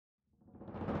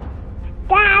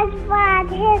Dad Bod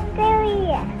History.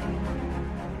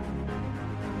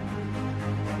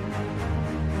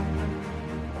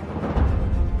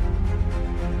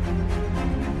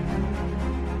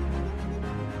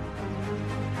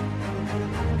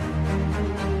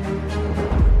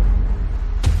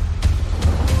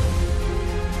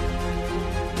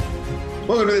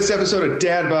 Welcome to this episode of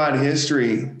Dad Bod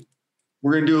History.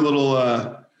 We're going to do a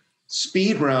little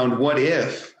speed round what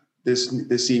if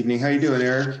this evening. How you doing,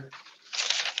 Eric?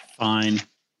 Fine.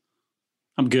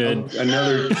 I'm good.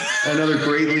 Another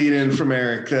great lead in from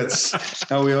Eric. That's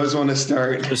how we always want to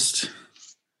start.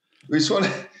 We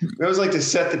always like to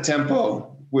set the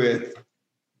tempo with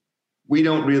 "We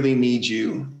don't really need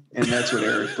you," and that's what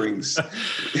Eric brings.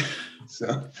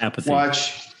 So apathy.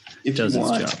 Watch if does you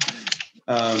want. its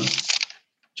job.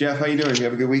 Jeff, how you doing? You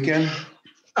have a good weekend?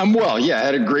 I'm well. Yeah, I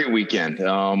had a great weekend.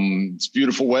 It's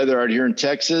beautiful weather out here in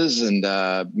Texas, and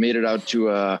made it out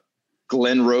to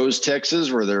Glen Rose,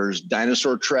 Texas, where there's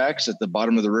dinosaur tracks at the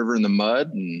bottom of the river in the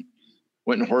mud, and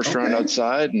went and horsed around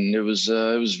outside, and it was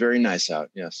very nice out.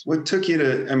 Yes. What took you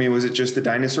to? I mean, was it just the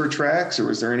dinosaur tracks, or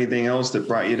was there anything else that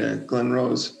brought you to Glen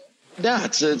Rose? Yeah,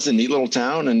 it's a neat little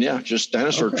town, and yeah, just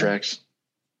dinosaur tracks.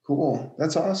 Cool.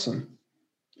 That's awesome.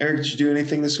 Eric, did you do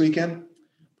anything this weekend?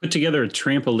 Put together a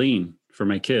trampoline for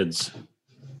my kids.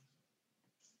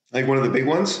 Like one of the big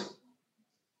ones?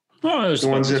 Oh, it was the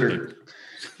ones that big. are.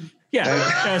 Yeah,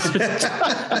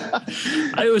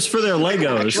 it was for their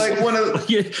Legos. Like one of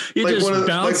you like just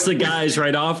bounce the guys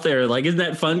right off there. Like, isn't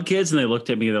that fun, kids? And they looked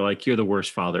at me. They're like, "You're the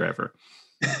worst father ever."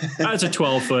 That's a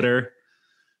 12-footer.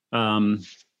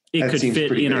 It could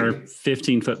fit in our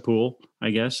 15-foot pool, I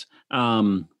guess.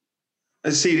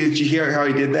 Let's see. Did you hear how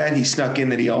he did that? He snuck in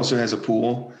that he also has a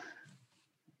pool.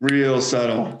 Real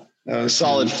subtle. That was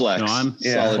solid flex. No, I'm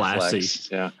solid classy.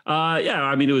 Flex. Yeah. Yeah.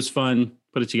 I mean, it was fun.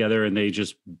 Put it together, and they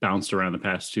just bounced around the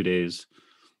past 2 days.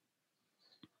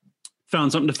 Found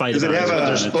something to fight about. That's what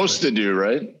they're supposed to do,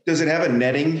 right? Does it have a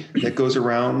netting that goes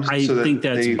around? I think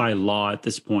that's by law at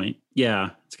this point. Yeah,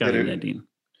 it's got a netting.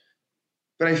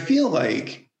 But I feel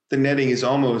like the netting is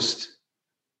almost.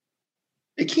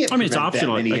 It can't. I mean, it's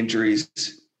optional. That many injuries.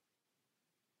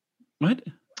 What?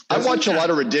 I watch a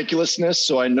lot of ridiculousness,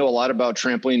 so I know a lot about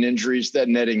trampoline injuries. That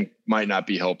netting might not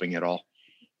be helping at all.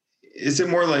 Is it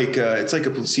more like it's like a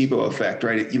placebo effect,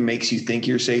 right? It makes you think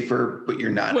you're safer, but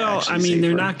you're not. Well, I mean, safer.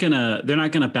 they're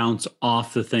not gonna bounce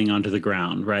off the thing onto the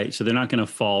ground, right? So they're not gonna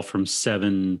fall from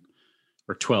 7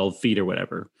 or 12 feet or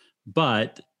whatever.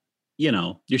 But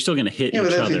you're still gonna hit each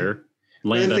other.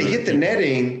 If they hit the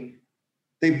netting,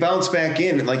 they bounce back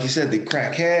in, and like you said, they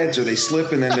crack heads or they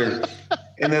slip, and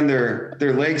then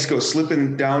their legs go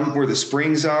slipping down where the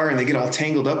springs are, and they get all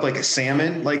tangled up like a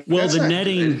salmon. Like, well, the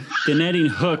netting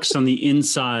hooks on the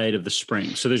inside of the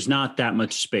spring, so there's not that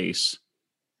much space.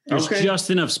 There's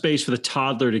just enough space for the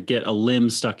toddler to get a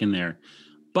limb stuck in there,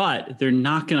 but they're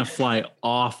not going to fly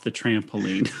off the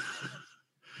trampoline.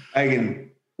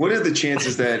 What are the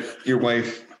chances that your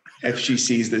wife, if she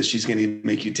sees this, she's going to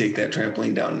make you take that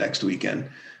trampoline down next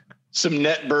weekend? Some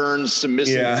net burns, some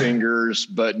missing fingers,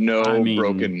 but no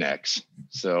broken necks.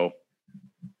 So,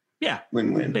 yeah,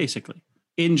 win-win. Basically,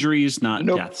 injuries, not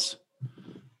deaths.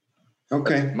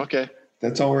 Okay.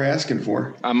 That's all we're asking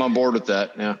for. I'm on board with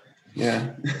that. Yeah. Yeah,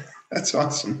 that's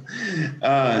awesome.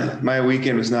 My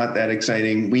weekend was not that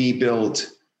exciting. We built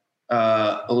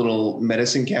a little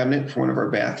medicine cabinet for one of our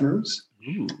bathrooms.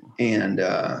 Ooh. And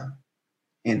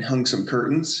hung some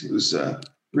curtains. It was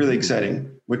really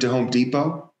exciting. Went to Home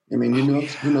Depot. I mean,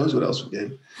 who knows what else we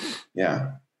did?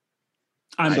 Yeah.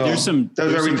 There's some dad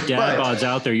bods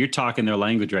out there. You're talking their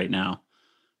language right now.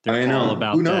 They're all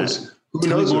about who knows? that. Who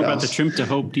Tell knows me more what about else? the trip to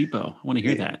Home Depot. I want to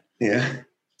hear that. Yeah.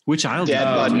 Which aisle? Dad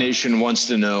bod Nation wants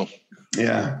to know.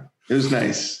 Yeah, it was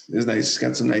nice. It's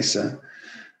got some nice,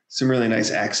 some really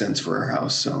nice accents for our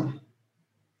house. So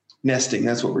nesting,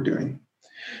 that's what we're doing.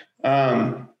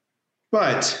 But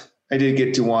I did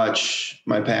get to watch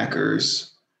my Packers.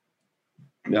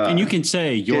 And you can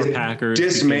say your Packers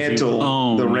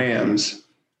dismantle the Rams.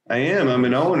 I'm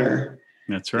an owner.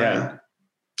 That's right. Yeah.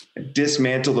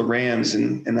 Dismantle the Rams,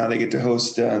 and now they get to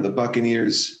host the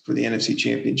Buccaneers for the NFC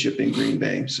Championship in Green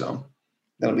Bay. So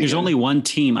that'll be. There's only one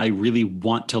team I really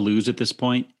want to lose at this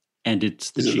point, and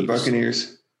it's the Chiefs. The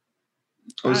Buccaneers.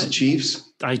 Oh, it's the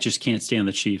Chiefs? I just can't stand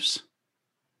the Chiefs.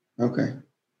 Okay.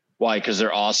 Why? Because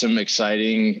they're awesome,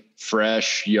 exciting,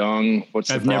 fresh, young.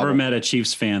 I've never met a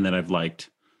Chiefs fan that I've liked.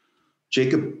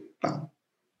 Jacob. All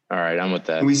right, I'm with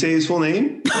that. Can we say his full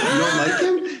name? You don't like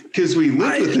him? Because we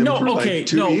lived with him for like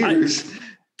 2 years.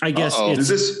 I guess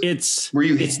it's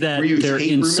that they're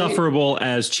insufferable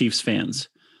as Chiefs fans.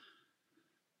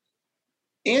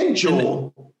 And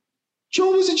Joel.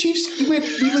 Joel was a Chiefs. We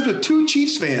lived with 2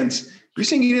 Chiefs fans. You're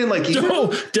saying you didn't like either?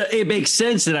 No, it makes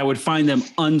sense that I would find them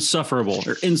unsufferable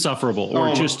or insufferable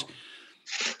or just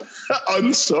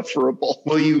unsufferable.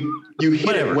 Well, you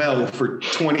hit it well for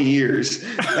 20 years.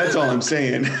 That's all I'm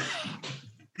saying.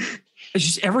 It's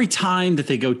just every time that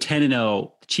they go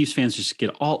 10-0, the Chiefs fans just get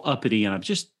all uppity, and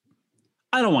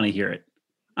I don't want to hear it.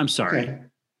 I'm sorry. Okay.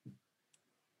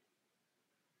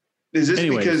 Is this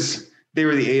because they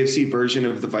were the AFC version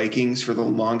of the Vikings for the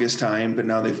longest time, but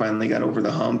now they finally got over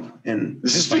the hump? And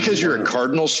is this because you're a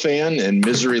Cardinals fan and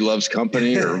misery loves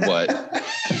company, or what?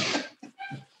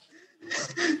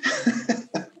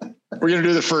 We're going to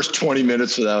do the first 20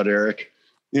 minutes without Eric.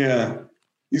 Yeah,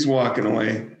 he's walking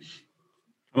away.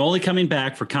 I'm only coming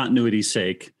back for continuity's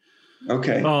sake.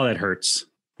 Okay. Oh, that hurts.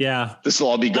 Yeah. This will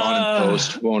all be gone in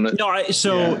post, won't it? No,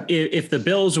 if the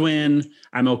Bills win,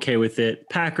 I'm okay with it.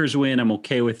 Packers win, I'm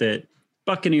okay with it.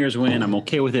 Buccaneers win, I'm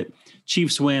okay with it.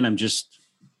 Chiefs win, I'm just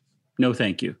no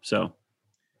thank you. So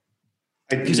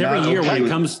because every year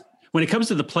when it comes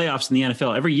to the playoffs in the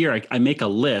NFL, every year I make a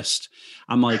list.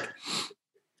 I'm like,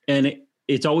 and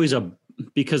it's always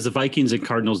because the Vikings and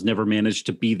Cardinals never managed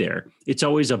to be there. It's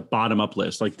always a bottom up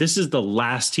list. Like, this is the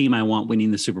last team I want winning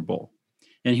the Super Bowl.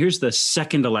 And here's the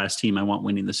second to last team I want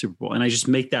winning the Super Bowl. And I just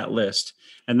make that list.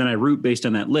 And then I root based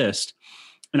on that list.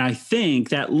 And I think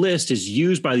that list is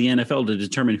used by the NFL to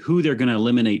determine who they're going to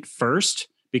eliminate first,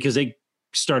 because they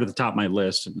start at the top of my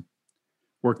list and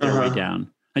work their way down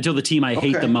until the team I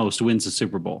hate the most wins the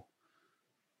Super Bowl.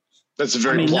 That's a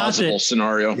very plausible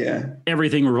scenario. Yeah.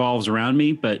 Everything revolves around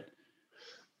me, but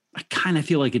I kind of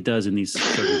feel like it does in these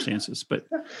circumstances. But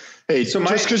hey, so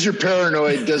just because you're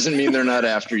paranoid doesn't mean they're not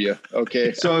after you.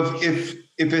 Okay. So if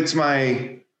it's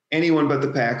my anyone but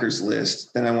the Packers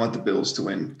list, then I want the Bills to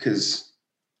win, because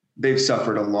they've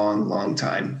suffered a long, long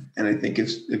time. And I think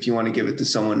if you want to give it to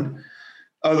someone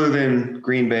other than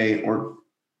Green Bay or,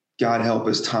 God help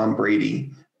us, Tom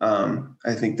Brady,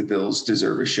 I think the Bills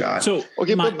deserve a shot. So,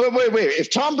 okay, but wait.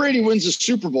 If Tom Brady wins the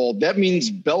Super Bowl, that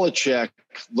means Belichick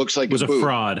looks like was a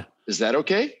fraud. Is that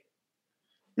okay?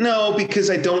 No, because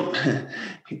I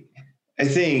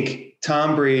think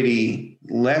Tom Brady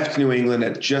left New England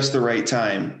at just the right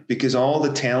time, because all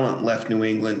the talent left New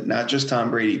England, not just Tom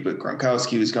Brady, but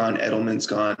Gronkowski was gone. Edelman's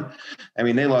gone. I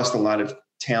mean, they lost a lot of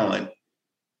talent.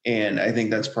 And I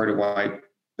think that's part of why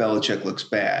Belichick looks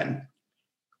bad.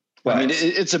 But I mean,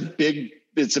 it's a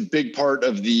big part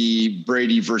of the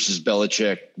Brady versus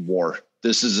Belichick war.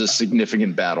 This is a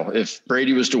significant battle. If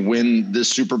Brady was to win this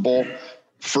Super Bowl,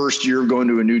 first year going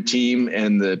to a new team,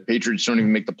 and the Patriots don't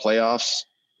even make the playoffs,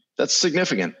 that's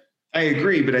significant. I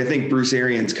agree, but I think Bruce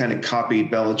Arians kind of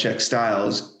copied Belichick's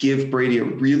styles. Give Brady a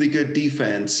really good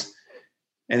defense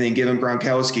and then give him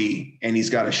Gronkowski, and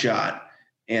he's got a shot.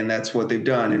 And that's what they've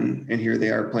done. And here they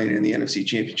are playing in the NFC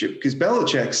Championship, because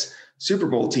Belichick's Super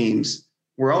Bowl teams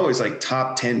were always like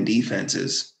top 10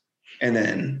 defenses. And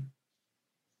then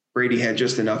Brady had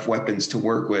just enough weapons to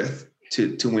work with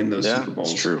to win those Super Bowls.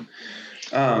 That's true.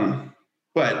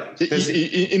 But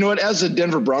you know what, as a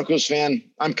Denver Broncos fan,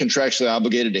 I'm contractually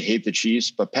obligated to hate the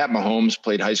Chiefs, but Pat Mahomes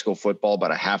played high school football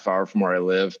about a half hour from where I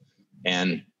live,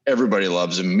 and everybody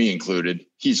loves him, me included.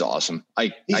 He's awesome.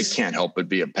 I can't help but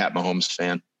be a Pat Mahomes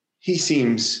fan. He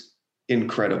seems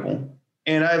incredible.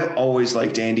 And I've always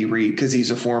liked Andy Reid, because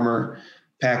he's a former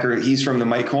Packer. He's from the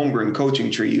Mike Holmgren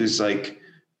coaching tree. He was like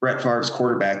Brett Favre's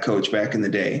quarterback coach back in the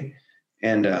day.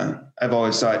 And I've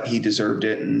always thought he deserved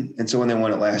it. And so when they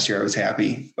won it last year, I was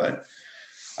happy. But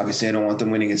obviously I don't want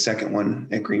them winning a second one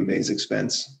at Green Bay's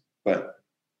expense. But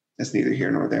that's neither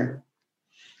here nor there.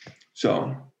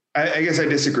 So I guess I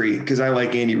disagree, because I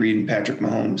like Andy Reid and Patrick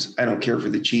Mahomes. I don't care for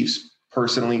the Chiefs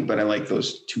personally, but I like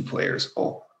those two players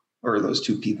or those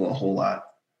two people a whole lot.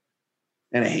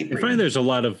 And I hate Brady. I find there's a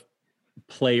lot of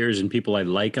players and people I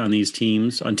like on these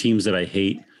teams, on teams that I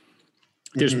hate.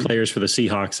 There's players for the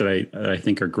Seahawks that I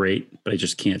think are great, but I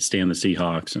just can't stand the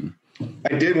Seahawks. And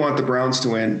I did want the Browns to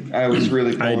win. I was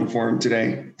really pulling for them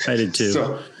today. I did too.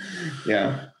 So,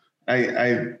 yeah,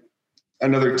 I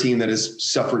another team that has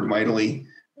suffered mightily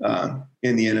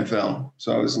in the NFL.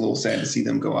 So I was a little sad to see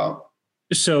them go out.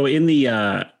 So in the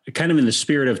kind of in the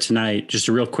spirit of tonight, just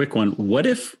a real quick one. What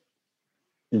if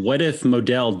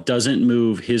Modell doesn't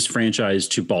move his franchise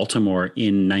to Baltimore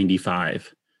in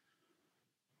 95?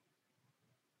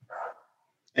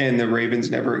 And the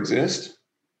Ravens never exist?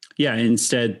 Yeah.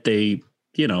 Instead they,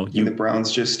 the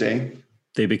Browns just stay.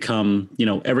 They become,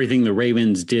 everything the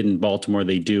Ravens did in Baltimore,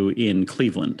 they do in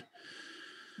Cleveland.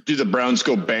 Do the Browns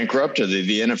go bankrupt? Are they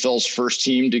the NFL's first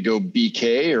team to go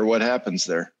BK, or what happens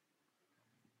there?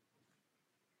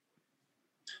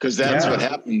 Because that's what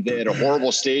happened. They had a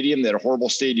horrible stadium. They had a horrible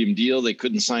stadium deal. They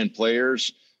couldn't sign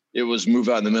players. It was move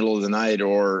out in the middle of the night,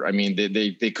 or I mean,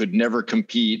 they could never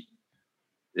compete.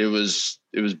 It was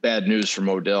bad news for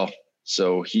Modell.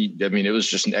 So it was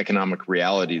just an economic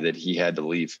reality that he had to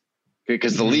leave,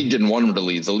 because the league didn't want him to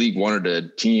leave. The league wanted a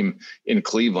team in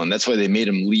Cleveland. That's why they made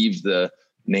him leave the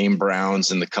name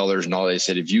Browns and the colors and all. They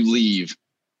said, if you leave,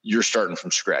 you're starting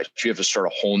from scratch. You have to start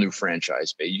a whole new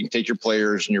franchise. You can take your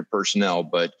players and your personnel,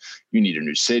 but you need a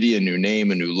new city, a new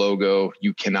name, a new logo.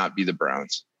 You cannot be the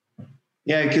Browns.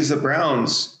 Yeah, because the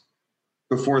Browns,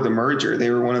 before the merger,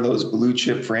 they were one of those blue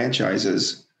chip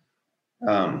franchises.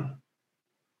 Paul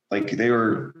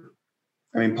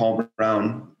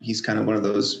Brown, he's kind of one of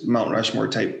those Mount Rushmore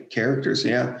type characters.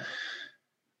 Yeah,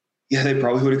 they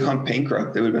probably would have gone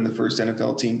bankrupt. They would have been the first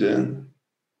NFL team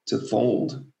to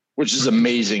fold. Which is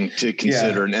amazing to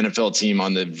consider an NFL team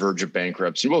on the verge of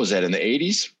bankruptcy. What was that, in the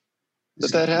 80s?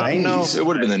 Did that happen? 90s. No, it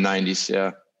would have been the 90s,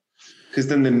 yeah. Because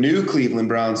then the new Cleveland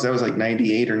Browns, that was like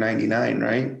 98 or 99,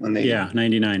 right? When they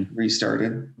 99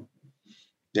 restarted.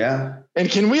 Yeah.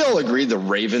 And can we all agree the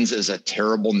Ravens is a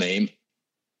terrible name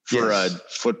for a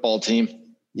football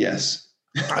team? Yes.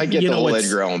 I get the whole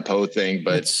Edgar Allan Poe thing,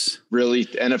 but really,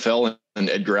 NFL and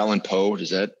Edgar Allan Poe,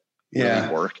 does that really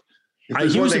work?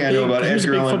 There's one thing I know about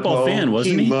Edgar Allan Poe, fan,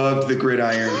 wasn't he? He loved the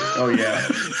gridiron. Oh yeah,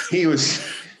 he was.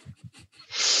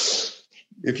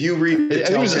 If you read,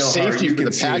 he was a safety for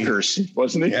the Packers,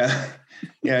 wasn't he?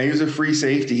 Yeah, he was a free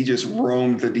safety. He just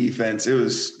roamed the defense. He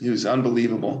was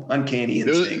unbelievable, uncanny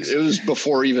instincts. It was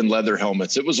before even leather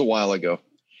helmets. It was a while ago.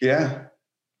 Yeah,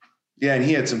 and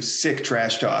he had some sick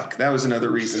trash talk. That was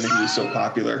another reason that he was so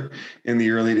popular in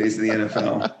the early days of the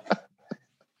NFL.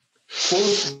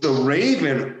 The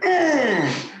Raven.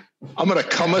 I'm going to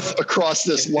cometh across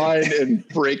this line and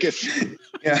breaketh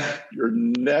your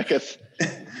necketh.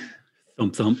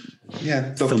 Thump, thump. Yeah,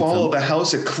 the thump, fall thump. Of the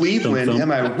House of Cleveland. Thump,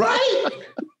 thump. Am I right?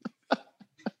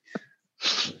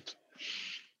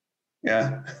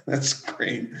 Yeah, that's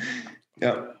great.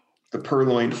 Yeah, the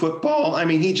purloined football. I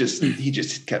mean, he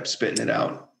just kept spitting it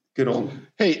out. Good old.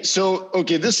 Hey, so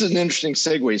okay, this is an interesting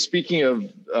segue. Speaking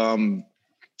of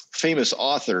famous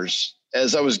authors,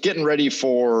 as I was getting ready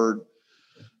for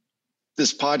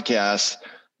this podcast,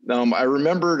 I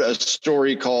remembered a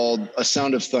story called A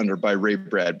Sound of Thunder by Ray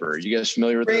Bradbury. You guys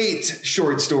familiar with this? Great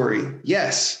short story.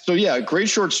 Yes. So yeah, great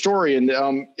short story. And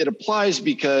it applies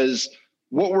because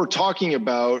what we're talking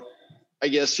about, I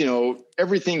guess,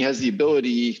 everything has the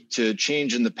ability to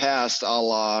change in the past, a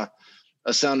la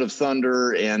A Sound of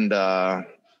Thunder and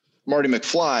Marty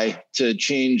McFly, to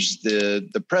change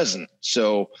the present.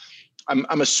 So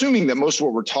I'm assuming that most of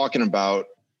what we're talking about,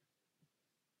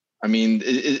 I mean,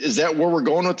 is that where we're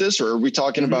going with this, or are we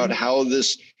talking about how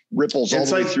this ripples all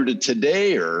the way through to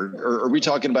today, or are we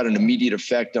talking about an immediate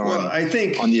effect on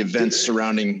the events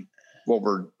surrounding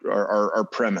what our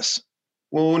premise?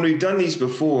 Well, when we've done these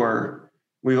before,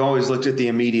 we've always looked at the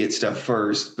immediate stuff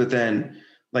first, but then,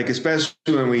 like, especially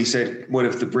when we said, what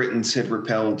if the Britons had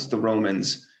repelled the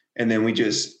Romans, and then we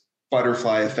just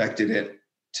butterfly affected it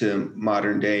to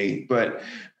modern day. But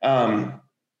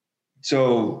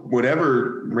so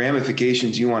whatever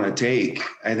ramifications you want to take,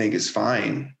 I think is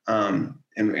fine,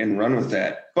 and run with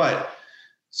that. But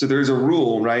so there's a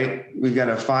rule, right? We've got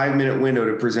a 5-minute window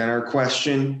to present our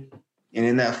question. And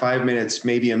in that 5 minutes,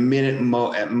 maybe a minute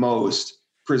at most,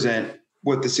 present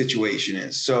what the situation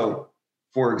is. So,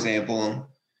 for example,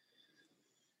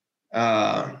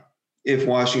 if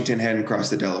Washington hadn't crossed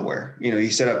the Delaware,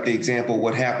 you set up the example,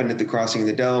 what happened at the crossing of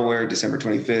the Delaware, December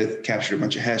 25th, captured a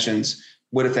bunch of Hessians.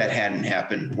 What if that hadn't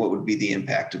happened? What would be the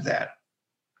impact of that?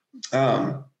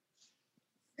 And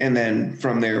then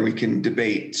from there we can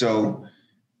debate. So,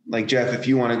 like, Jeff, if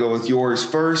you want to go with yours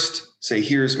first, say,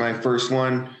 here's my first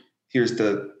one. Here's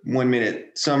the 1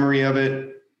 minute summary of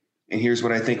it. And here's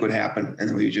what I think would happen. And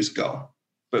then we would just go.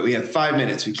 But we have 5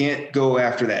 minutes. We can't go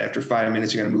after that. After 5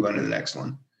 minutes, you're going to move on to the next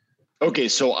one. Okay.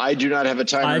 So I do not have a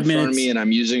timer in front of me, and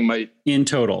I'm using my. In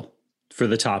total for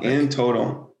the topic. In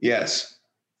total. Yes.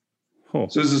 Oh.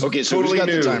 So this is okay. So totally who's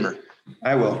got new. the timer?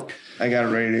 I will. I got it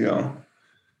ready to go.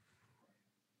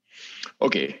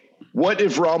 Okay. What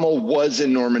if Rommel was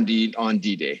in Normandy on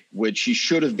D-Day, which he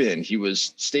should have been? He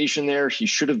was stationed there. He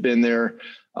should have been there.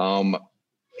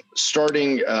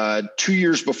 Starting 2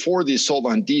 years before the assault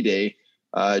on D-Day,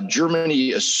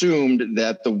 Germany assumed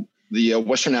that the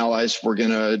Western Allies were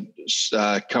going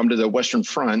to come to the Western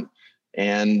Front,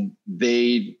 and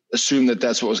they assumed that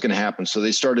that's what was going to happen. So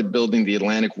they started building the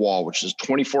Atlantic Wall, which is a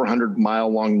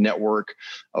 2,400-mile-long network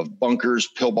of bunkers,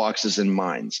 pillboxes, and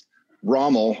mines.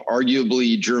 Rommel,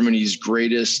 arguably Germany's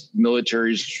greatest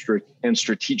military and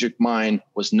strategic mind,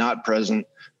 was not present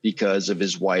because of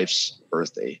his wife's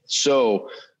birthday. So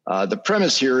the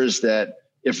premise here is that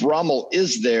if Rommel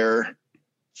is there,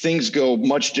 things go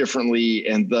much differently,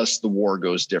 and thus the war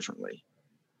goes differently.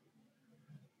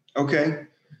 Okay.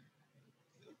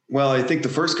 Well, I think the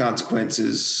first consequence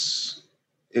is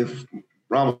if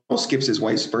Rommel skips his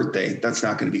wife's birthday, that's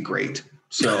not going to be great.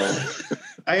 So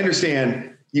I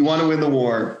understand you want to win the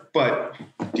war, but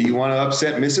do you want to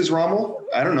upset Mrs. Rommel?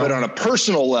 I don't know. But on a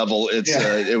personal level,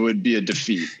 it would be a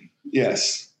defeat.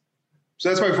 Yes. So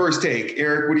that's my first take.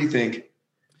 Eric, what do you think?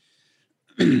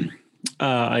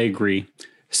 I agree.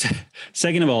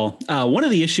 Second of all, one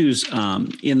of the issues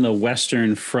in the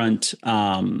Western Front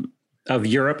of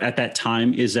Europe at that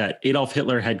time is that Adolf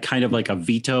Hitler had kind of like a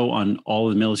veto on all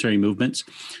of the military movements.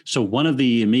 So one of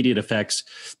the immediate effects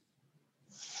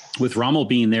with Rommel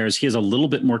being there is he has a little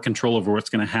bit more control over what's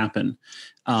going to happen.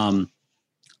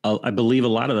 I believe a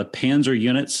lot of the Panzer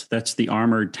units, that's the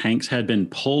armored tanks, had been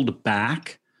pulled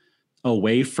back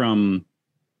away from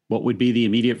what would be the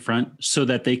immediate front so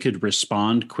that they could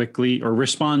respond quickly or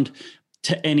respond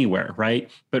to anywhere,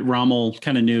 right? But Rommel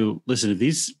kind of knew, listen, if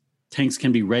these tanks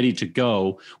can be ready to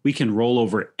go, we can roll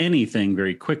over anything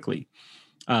very quickly.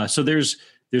 So there's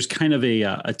kind of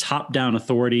a top-down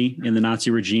authority in the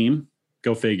Nazi regime,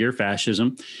 go figure,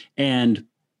 fascism, and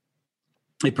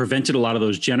it prevented a lot of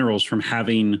those generals from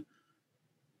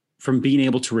being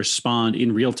able to respond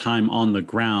in real time on the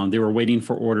ground. They were waiting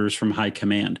for orders from high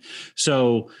command.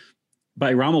 So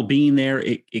by Rommel being there,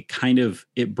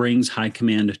 it brings high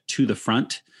command to the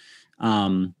front.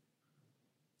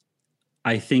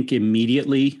 I think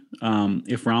immediately,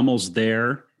 if Rommel's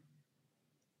there,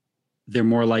 they're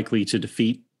more likely to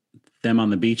defeat them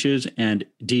on the beaches, and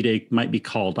D-Day might be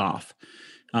called off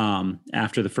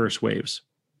after the first waves.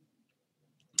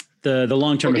 The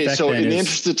long-term effect. So in the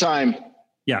interest of time,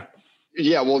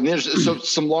 well, so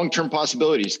some long-term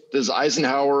possibilities. Does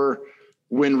Eisenhower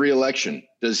win re-election?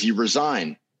 Does he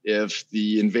resign if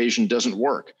the invasion doesn't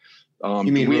work?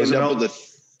 You mean Roosevelt?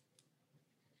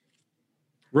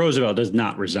 Roosevelt does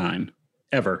not resign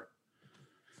ever.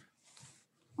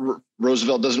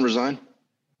 Roosevelt doesn't resign?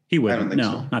 He wouldn't.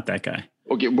 No, so. Not that guy.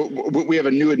 Okay, we have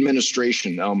a new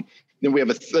administration. Then we have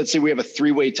let's say we have a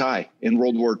three-way tie in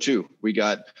World War II. We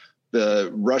got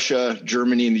the Russia,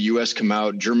 Germany, and the U.S. come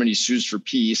out. Germany sues for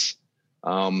peace.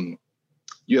 You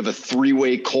have a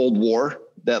three-way Cold War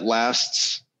that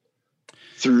lasts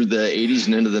through the 80s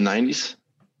and into the 90s.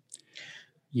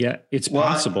 Yeah, it's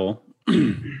possible.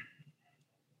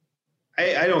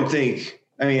 I don't think.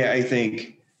 I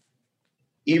think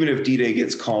even if D-Day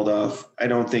gets called off, I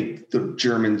don't think the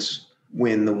Germans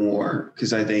win the war,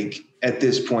 because I think at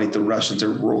this point the Russians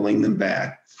are rolling them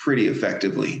back pretty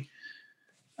effectively.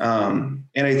 And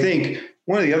I think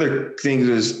one of the other things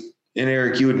is, and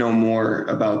Eric, you would know more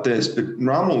about this, but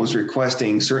Rommel was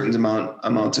requesting certain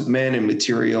amounts of men and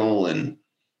material, and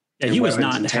he was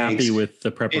not happy with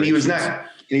the preparation. And he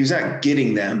was not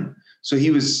getting them. So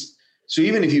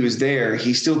even if he was there,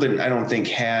 he still didn't, I don't think,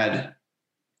 had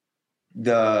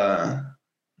the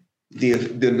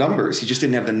numbers. He just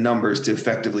didn't have the numbers to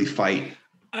effectively fight.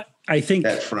 I think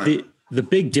that front. The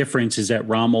big difference is that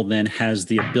Rommel then has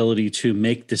the ability to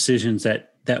make decisions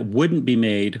that wouldn't be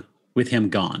made with him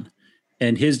gone.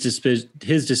 And his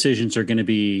decisions are going to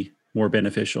be more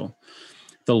beneficial.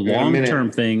 The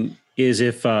long-term thing is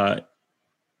if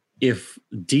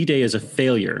D-Day is a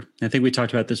failure, I think we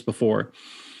talked about this before,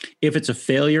 if it's a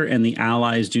failure and the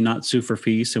Allies do not sue for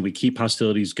peace and we keep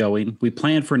hostilities going, we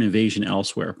plan for an invasion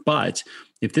elsewhere. But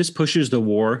if this pushes the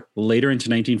war later into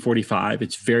 1945,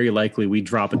 it's very likely we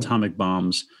drop atomic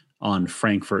bombs on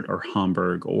Frankfurt or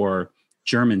Hamburg or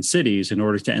German cities in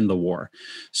order to end the war.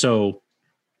 So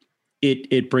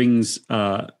it brings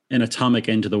an atomic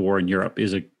end to the war in Europe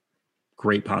is a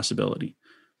great possibility.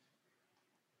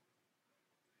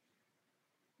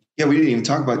 Yeah, we didn't even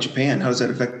talk about Japan. How does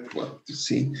that affect? Well,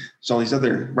 see, so all these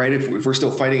other, right? If we're still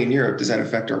fighting in Europe, does that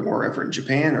affect our war effort in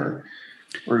Japan, or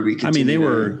do we continue? I mean,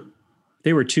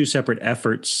 they were two separate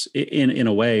efforts in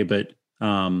a way, but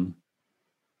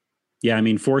yeah, I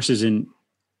mean,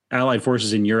 Allied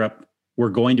forces in Europe were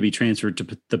going to be transferred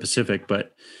to the Pacific,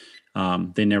 but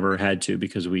they never had to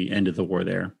because we ended the war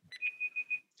there.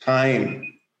 Time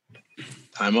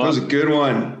up. That was a good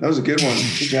one.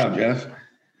 Good job, Jeff.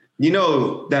 You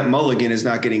know that mulligan is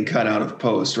not getting cut out of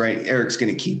post, right? Eric's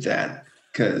going to keep that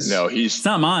because it's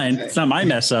not mine. It's not my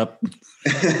mess up.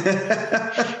 This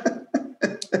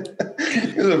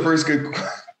is the first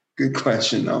good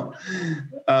question, though.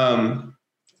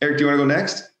 Eric, do you want to go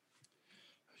next?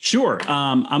 Sure.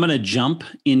 I'm going to jump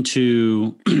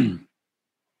into.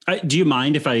 Do you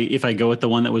mind if I go with the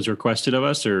one that was requested of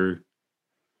us, or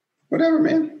whatever,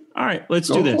 man? All right, let's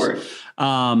do this.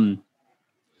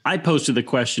 I posted the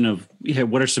question of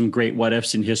what are some great what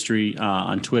ifs in history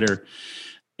on Twitter,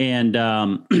 and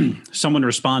someone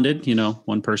responded.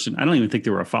 One person. I don't even think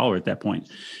they were a follower at that point.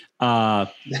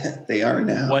 They are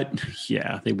now.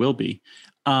 Yeah, they will be.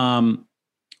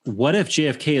 What if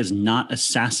JFK is not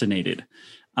assassinated?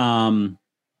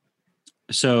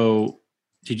 So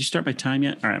did you start my time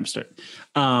yet? All right, I'm starting.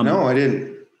 No, I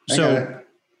didn't.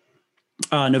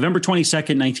 November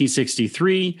 22nd,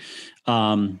 1963,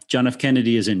 John F.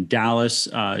 Kennedy is in Dallas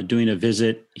doing a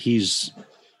visit. He's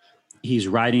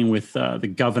riding with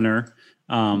the governor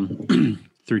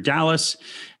through Dallas,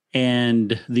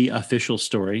 and the official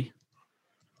story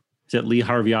is that Lee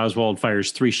Harvey Oswald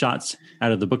fires 3 shots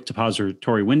out of the book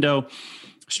depository window,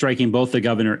 striking both the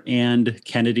governor and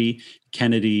Kennedy.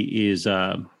 Kennedy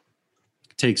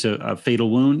takes a fatal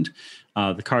wound.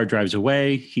 The car drives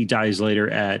away. He dies later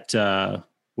at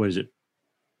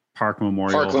Parkland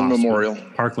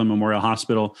Memorial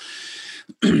Hospital.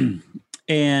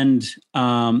 And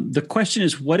the question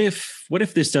is, what if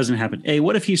this doesn't happen?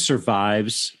 What if he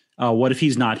survives? What if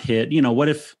he's not hit?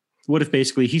 What if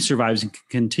basically he survives and can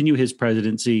continue his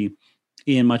presidency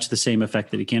in much the same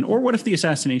effect that he can? Or what if the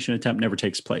assassination attempt never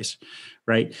takes place?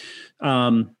 Right.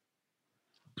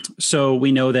 So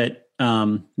we know that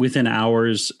within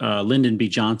hours, Lyndon B.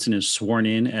 Johnson is sworn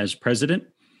in as president,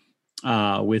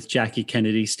 with Jackie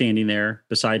Kennedy standing there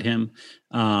beside him.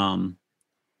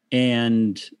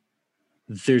 And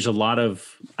there's a lot of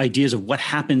ideas of what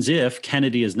happens if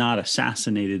Kennedy is not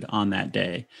assassinated on that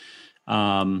day.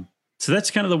 So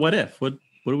that's kind of the what if. What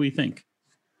do we think?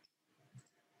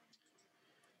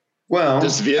 Well,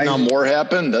 does the Vietnam War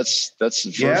happen? That's the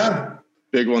first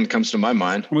big one that comes to my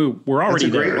mind. We're already That's a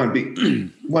great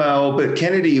one. Well, but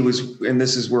Kennedy was, and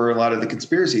this is where a lot of the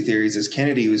conspiracy theories is,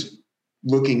 Kennedy was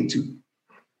looking to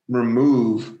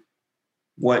remove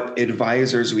what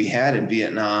advisors we had in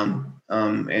Vietnam,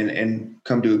 and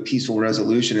come to a peaceful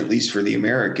resolution, at least for the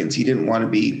Americans. He didn't want to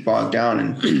be bogged down,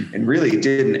 and really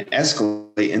didn't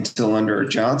escalate until under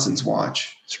Johnson's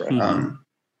watch. That's right.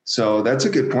 So that's a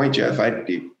good point, Jeff.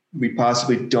 We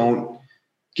possibly don't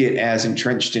get as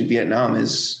entrenched in Vietnam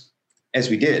as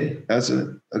we did. That's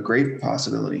a great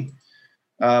possibility.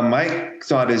 My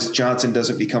thought is Johnson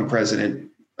doesn't become president.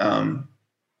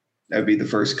 That would be the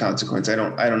first consequence. I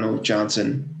don't know if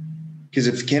Johnson, because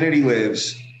if Kennedy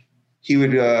lives, he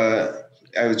would.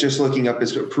 I was just looking up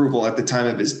his approval at the time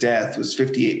of his death was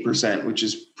 58%, which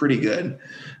is pretty good.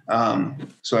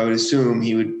 So I would assume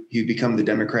he would become the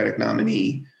Democratic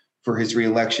nominee for his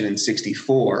reelection in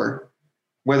 64.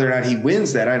 Whether or not he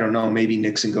wins that, I don't know. Maybe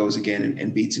Nixon goes again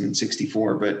and beats him in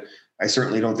 64, but I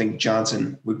certainly don't think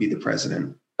Johnson would be the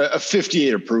president. A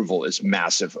 58 approval is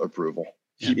massive approval.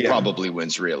 He probably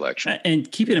wins re-election.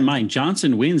 And keep it in mind,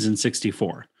 Johnson wins in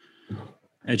 64.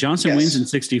 Johnson wins in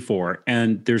 64,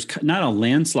 and there's not a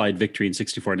landslide victory in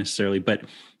 64 necessarily, but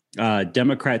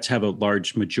Democrats have a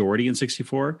large majority in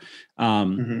 64.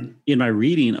 In my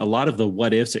reading, a lot of the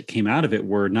what ifs that came out of it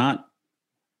were not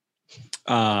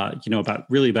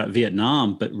about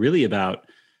Vietnam, but really about,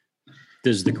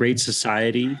 does the Great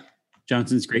Society,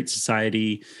 Johnson's Great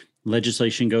Society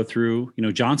legislation go through?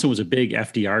 Johnson was a big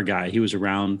FDR guy. He was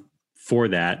around for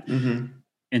that.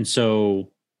 And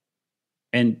so,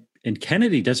 and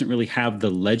Kennedy doesn't really have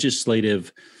the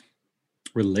legislative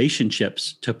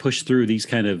relationships to push through these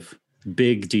kind of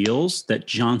big deals that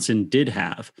Johnson did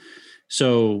have.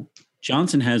 So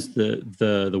Johnson has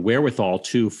the wherewithal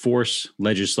to force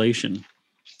legislation.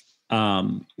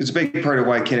 It's a big part of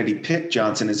why Kennedy picked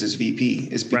Johnson as his VP,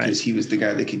 is because he was the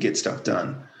guy that could get stuff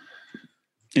done.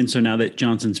 And so now that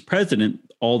Johnson's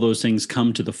president, all those things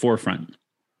come to the forefront.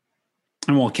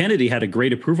 And while Kennedy had a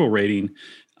great approval rating,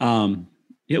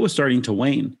 it was starting to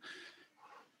wane.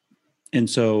 And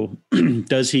so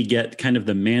does he get kind of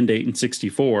the mandate in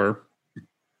 64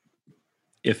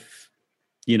 if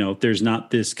there's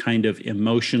not this kind of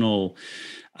emotional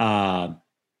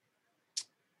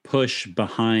push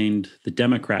behind the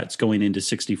Democrats going into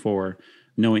 64,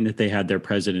 knowing that they had their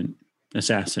president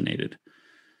assassinated?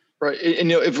 Right.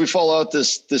 And if we follow out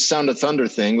this Sound of Thunder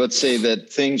thing, let's say that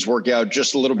things work out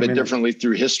just a little bit differently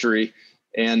through history.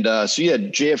 And so you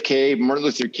had JFK, Martin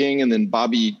Luther King, and then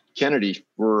Bobby Kennedy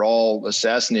were all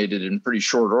assassinated in pretty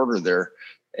short order there.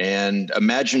 And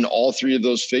imagine all 3 of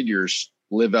those figures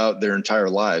live out their entire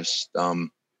lives. Do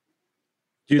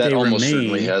they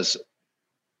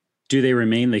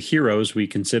remain the heroes we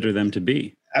consider them to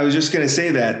be? I was just going to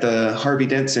say that, the Harvey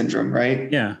Dent syndrome, right?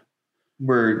 Yeah.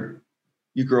 where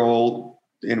you grow old,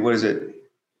 and what is it?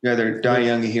 You either die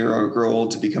young, a hero, or grow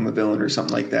old to become a villain, or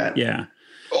something like that. Yeah.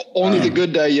 Only the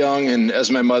good die young, and as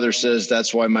my mother says,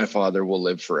 that's why my father will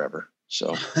live forever.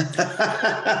 So.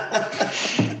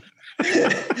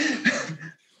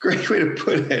 Great way to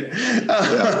put it.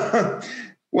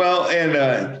 Well,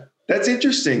 and that's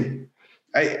interesting.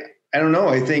 I don't know.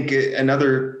 I think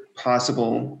another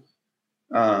possible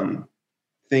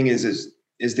thing is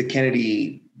the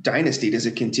Kennedy dynasty. Does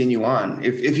it continue on?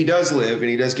 If he does live and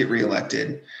he does get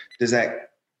reelected, does that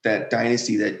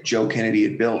dynasty that Joe Kennedy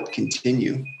had built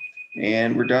continue?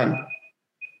 And we're done.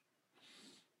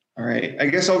 All right. I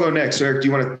guess I'll go next. So Eric, do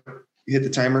you want to hit the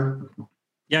timer?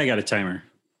 Yeah, I got a timer.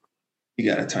 You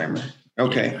got a timer.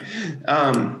 Okay.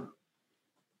 All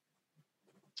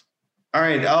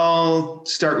right. I'll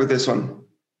start with this one.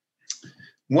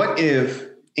 What if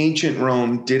ancient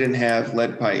Rome didn't have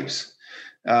lead pipes?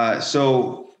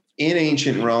 So in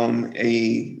ancient Rome,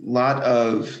 a lot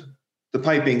of the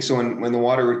piping, so when the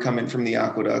water would come in from the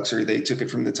aqueducts, or they took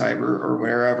it from the Tiber or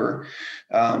wherever,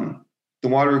 the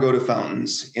water would go to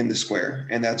fountains in the square,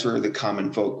 and that's where the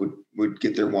common folk would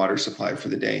get their water supply for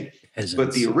the day. Peasants.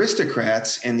 But the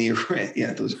aristocrats and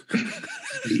those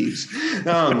thieves.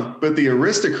 But the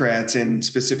aristocrats, and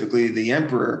specifically the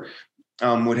emperor,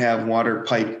 would have water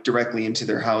piped directly into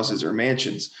their houses or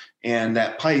mansions. And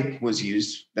that pipe was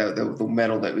used, the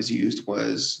metal that was used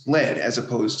was lead, as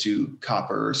opposed to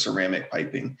copper or ceramic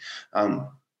piping,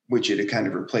 which it had kind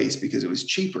of replaced because it was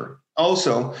cheaper.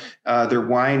 Also, their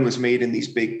wine was made in these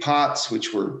big pots,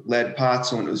 which were lead pots.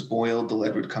 So when it was boiled, the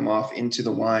lead would come off into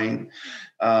the wine.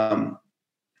 And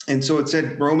so it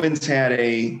said Romans had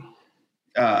a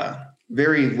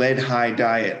very lead high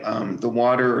diet. The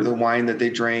water or the wine that they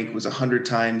drank was 100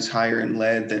 times higher in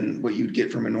lead than what you'd get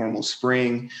from a normal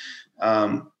spring.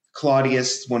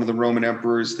 Claudius, one of the Roman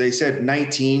emperors, they said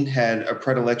 19 had a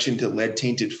predilection to lead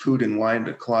tainted food and wine,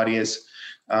 but Claudius,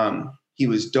 he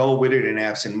was dull-witted and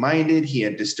absent-minded. He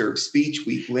had disturbed speech,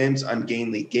 weak limbs,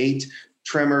 ungainly gait,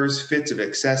 tremors, fits of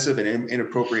excessive and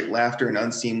inappropriate laughter, and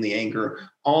unseemly anger.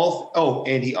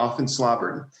 And he often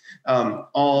slobbered.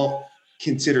 All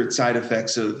considered side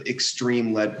effects of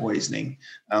extreme lead poisoning.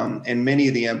 And many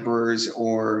of the emperors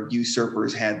or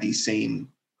usurpers had these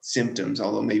same symptoms,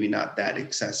 although maybe not that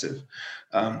excessive.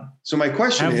 So my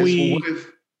question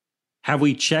have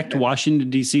we checked Washington,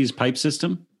 D.C.'s pipe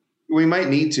system? We might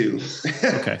need to.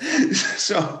 Okay.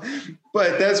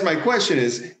 But that's my question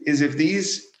is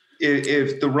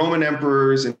if the Roman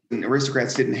emperors and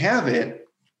aristocrats didn't have it,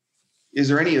 is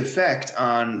there any effect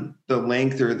on the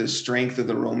length or the strength of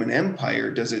the Roman Empire?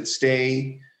 Does it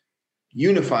stay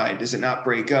unified? Does it not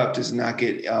break up? Does it not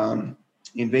get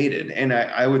invaded? And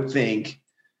I would think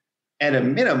at a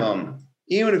minimum,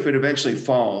 even if it eventually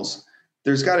falls,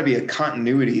 there's got to be a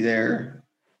continuity there,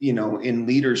 in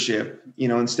leadership.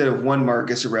 Instead of one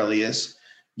Marcus Aurelius,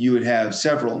 you would have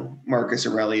several Marcus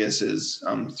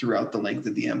Aureliuses throughout the length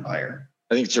of the empire.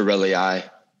 I think it's Aurelii.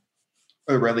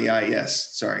 Aurelii,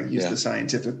 yes. Sorry, use the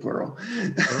scientific plural.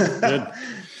 Oh,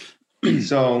 good.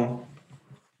 So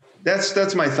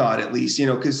that's my thought, at least,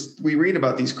 because we read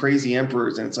about these crazy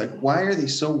emperors and it's like, why are they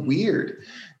so weird?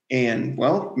 And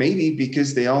well, maybe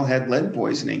because they all had lead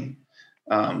poisoning.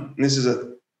 This is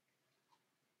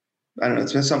I don't know.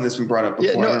 It's been something that's been brought up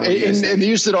before. Yeah, and they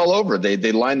used it all over.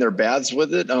 They lined their baths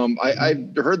with it. I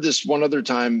heard this one other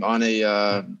time on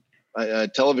a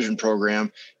television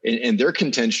program, and their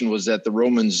contention was that the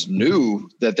Romans knew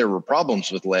that there were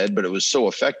problems with lead, but it was so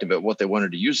effective at what they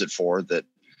wanted to use it for that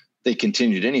they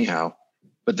continued anyhow.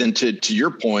 But then to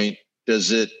your point,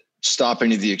 does it stop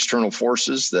any of the external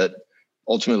forces that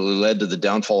ultimately led to the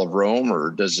downfall of Rome,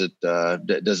 or does it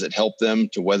help them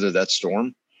to weather that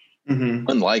storm? Mm-hmm.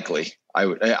 Unlikely, I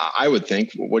would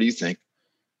think. What do you think?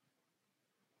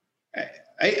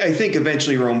 I think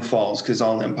eventually Rome falls because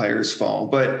all empires fall.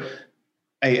 But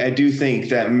I do think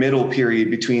that middle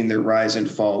period between their rise and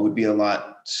fall would be a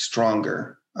lot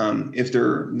stronger if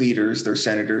their leaders, their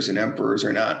senators and emperors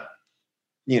are not,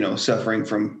 suffering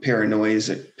from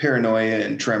paranoia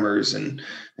and tremors and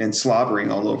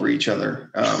slobbering all over each other.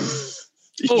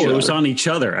 It was on each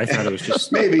other. I thought it was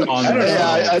just maybe. On I don't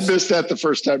know. I missed that the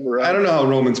first time around. I don't know how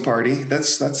Romans party.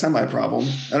 That's not my problem.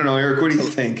 I don't know, Eric. What do you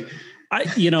think?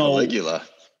 Caligula.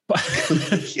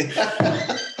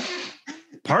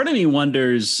 Part of me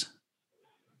wonders,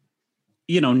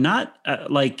 not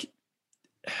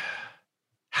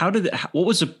what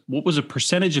was a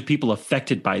percentage of people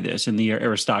affected by this in the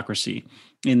aristocracy,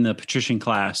 in the patrician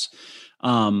class?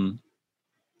 Were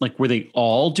they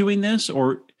all doing this,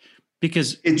 or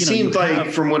Because it seemed like,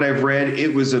 from what I've read,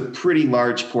 it was a pretty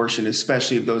large portion,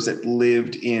 especially of those that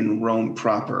lived in Rome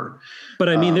proper. But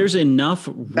I mean, there's enough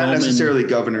not necessarily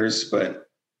governors, but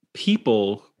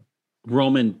people,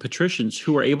 Roman patricians,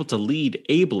 who are able to lead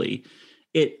ably.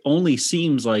 It only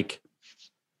seems like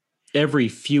every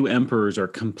few emperors are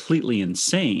completely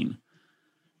insane.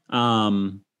 But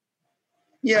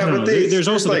there's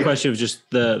also the question of just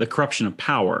the corruption of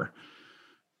power.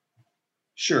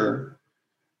 Sure.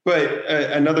 But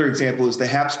another example is the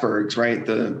Habsburgs, right?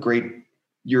 The great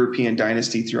European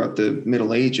dynasty throughout the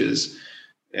Middle Ages.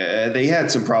 They had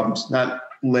some problems, not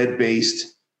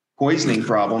lead-based poisoning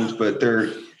problems, but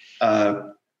their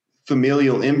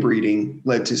familial inbreeding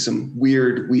led to some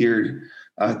weird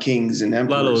kings and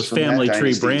emperors. A lot of those family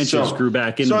tree branches grew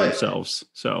back into themselves.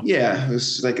 So yeah, it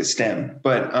was like a stem.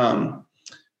 But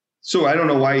so I don't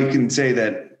know why you can say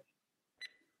that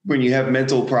when you have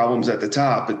mental problems at the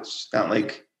top, it's not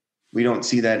like we don't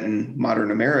see that in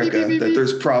modern America, that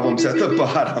there's problems at the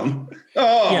bottom.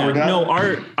 Oh, yeah, no,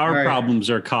 our right. Problems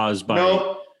are caused by.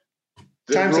 No.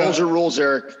 Time's rules up. Are rules,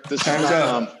 Eric. This Time's is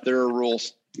up. There are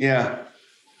rules. Yeah.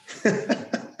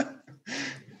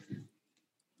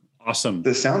 Awesome.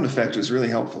 The sound effect was really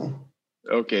helpful.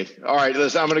 Okay. All right.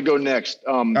 I'm going to go next.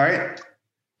 All right.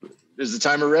 Is the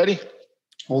timer ready?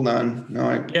 Hold on. No,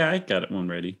 I got one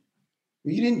ready.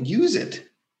 You didn't use it.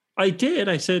 I did.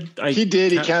 I said he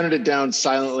did. He counted it down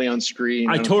silently on screen.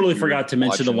 I totally forgot to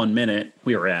mention the 1 minute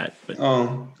we were at. But,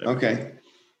 okay.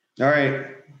 All right.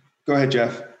 Go ahead,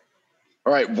 Jeff.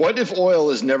 All right. What if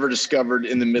oil is never discovered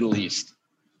in the Middle East?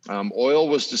 Oil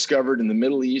was discovered in the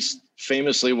Middle East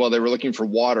famously while they were looking for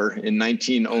water in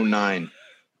 1909.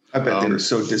 I bet they were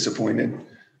so disappointed.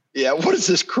 Yeah. What is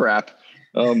this crap?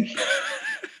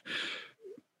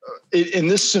 In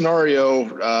this scenario,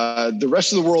 the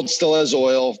rest of the world still has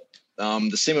oil,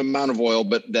 the same amount of oil,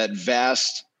 but that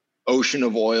vast ocean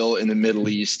of oil in the Middle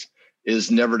East is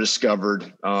never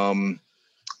discovered.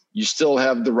 You still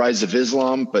have the rise of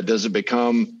Islam, but does it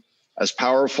become as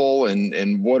powerful?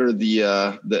 And what are the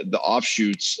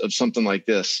offshoots of something like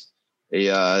this?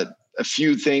 A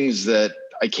few things that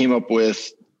I came up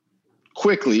with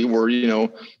quickly were,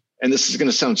 and this is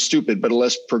going to sound stupid, but a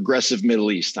less progressive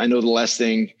Middle East. I know the last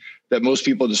thing that most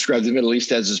people describe the Middle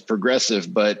East as is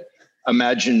progressive, but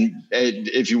imagine,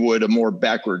 if you would, a more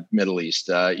backward Middle East,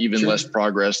 even less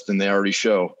progress than they already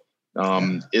show.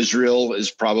 Israel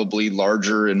is probably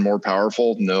larger and more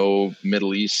powerful. No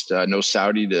Middle East, no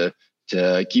Saudi to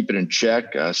keep it in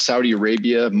check. Saudi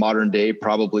Arabia, modern day,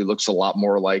 probably looks a lot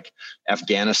more like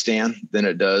Afghanistan than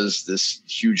it does this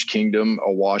huge kingdom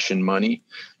awash in money.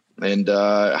 And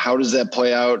how does that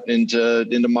play out into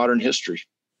modern history?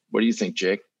 What do you think,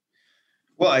 Jake?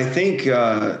 Well, I think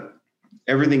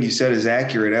everything you said is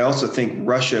accurate. I also think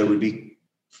Russia would be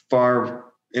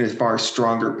in a far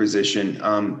stronger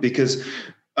position because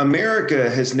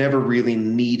America has never really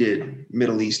needed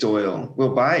Middle East oil.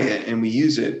 We'll buy it and we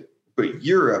use it, but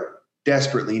Europe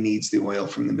desperately needs the oil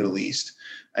from the Middle East.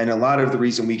 And a lot of the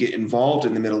reason we get involved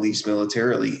in the Middle East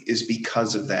militarily is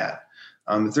because of that.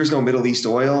 If there's no Middle East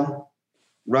oil,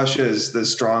 Russia is the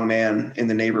strong man in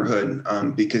the neighborhood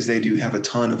because they do have a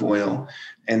ton of oil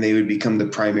and they would become the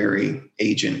primary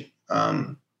agent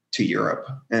to Europe.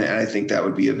 And I think that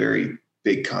would be a very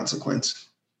big consequence.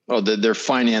 Well, their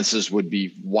finances would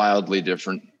be wildly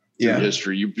different in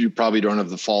history. You probably don't have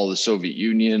the fall of the Soviet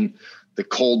Union, the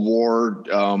Cold War.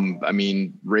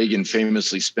 Reagan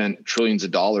famously spent trillions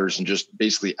of dollars and just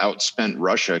basically outspent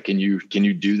Russia. Can you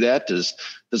do that? Does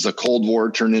the Cold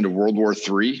War turn into World War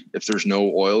III if there's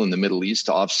no oil in the Middle East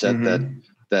to offset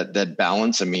that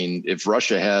balance? I mean, if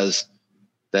Russia has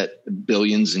that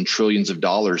billions and trillions of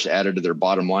dollars added to their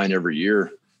bottom line every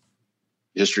year,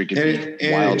 history could be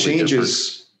wildly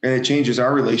different. And it changes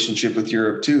our relationship with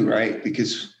Europe too, right?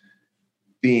 Because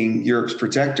being Europe's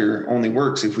protector only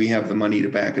works if we have the money to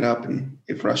back it up. And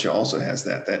if Russia also has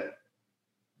that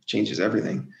changes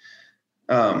everything.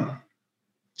 So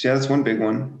that's one big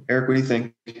one. Eric, what do you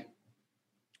think?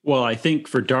 Well, I think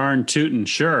for darn tootin'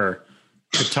 sure,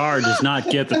 Qatar does not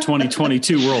get the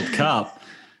 2022 World Cup.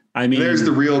 I mean, there's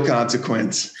the real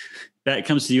consequence. That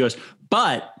comes to the U.S.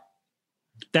 But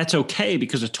that's okay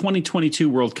because the 2022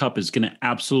 World Cup is going to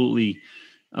absolutely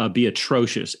be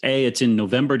atrocious. A, it's in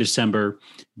November, December.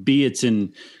 B, it's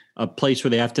in a place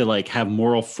where they have to have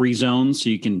moral free zones so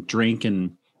you can drink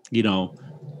and, do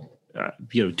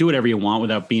whatever you want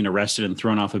without being arrested and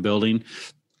thrown off a building.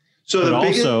 So the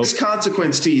biggest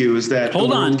consequence to you is that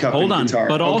hold on.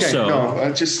 But also,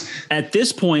 at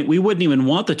this point, we wouldn't even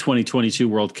want the 2022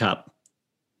 World Cup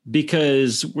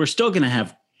because we're still going to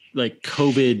have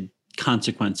COVID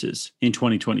consequences in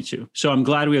 2022. So I'm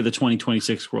glad we have the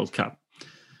 2026 World Cup.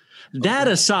 That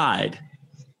aside,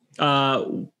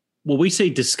 we say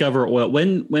discover oil.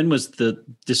 When was the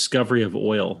discovery of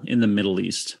oil in the Middle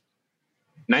East?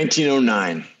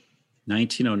 1909.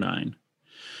 1909.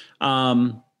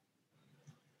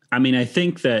 I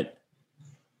think that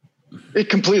it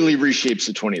completely reshapes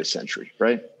the 20th century,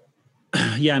 right?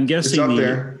 Yeah, I'm guessing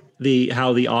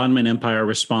how the Ottoman Empire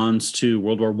responds to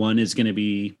World War I is going to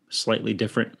be slightly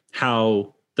different.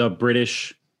 How the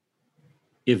British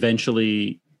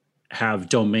eventually have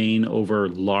domain over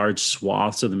large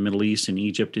swaths of the Middle East and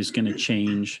Egypt is going to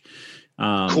change.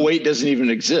 Kuwait doesn't even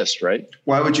exist, right?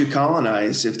 Why would you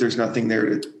colonize if there's nothing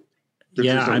there to?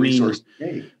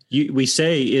 We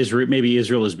say Israel, maybe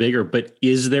Israel is bigger, but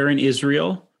is there an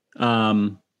Israel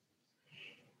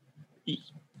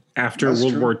after That's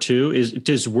World true. War II?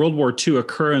 Does World War II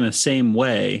occur in the same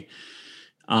way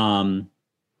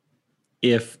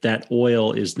if that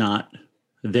oil is not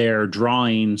there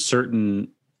drawing certain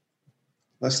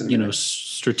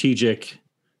strategic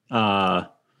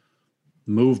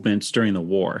movements during the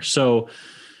war? So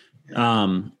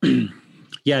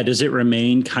does it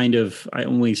remain kind of, I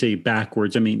only say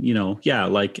backwards,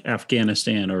 like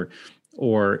Afghanistan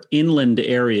or inland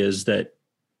areas that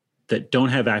don't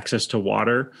have access to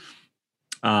water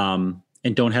and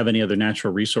don't have any other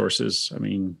natural resources?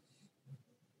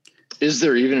 Is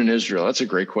there even an Israel? That's a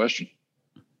great question.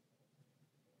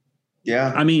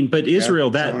 Yeah. But Israel,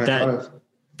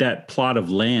 that plot of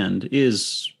land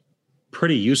is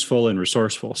pretty useful and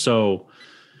resourceful. So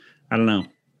I don't know.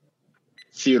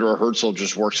 Theodore Herzl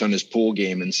just works on his pool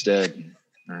game instead.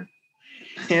 All right.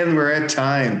 And we're at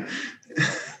time.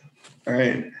 All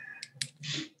right.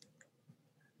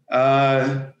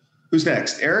 Who's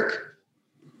next? Eric?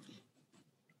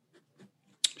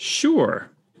 Sure.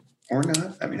 Or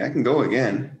not? I can go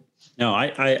again. No,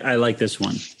 I like this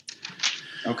one.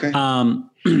 Okay.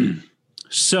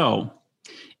 So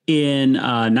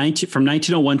from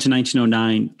 1901 to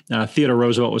 1909, Theodore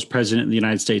Roosevelt was president of the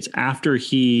United States. After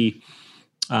he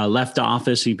left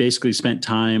office, he basically spent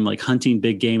time like hunting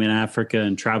big game in Africa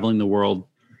and traveling the world.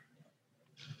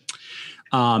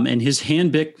 And his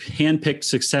handpicked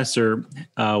successor,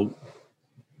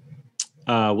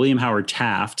 William Howard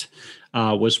Taft,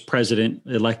 was president,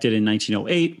 elected in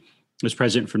 1908, was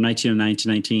president from 1909 to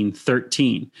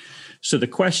 1913. So the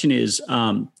question is,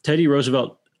 Teddy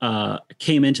Roosevelt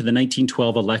came into the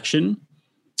 1912 election,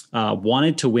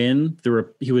 wanted to win.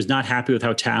 He was not happy with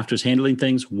how Taft was handling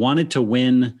things, wanted to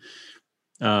win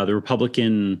the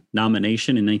Republican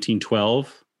nomination in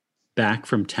 1912 back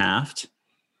from Taft.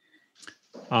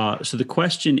 So the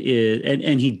question is,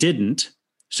 and he didn't.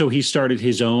 So he started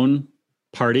his own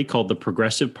party called the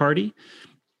Progressive Party,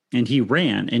 and he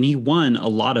ran and he won a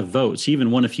lot of votes. He even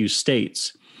won a few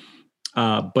states,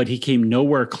 but he came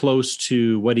nowhere close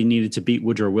to what he needed to beat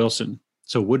Woodrow Wilson.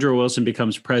 So Woodrow Wilson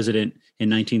becomes president in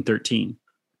 1913.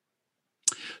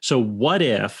 So what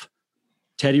if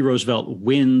Teddy Roosevelt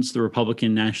wins the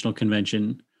Republican National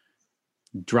Convention,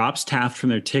 drops Taft from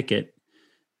their ticket?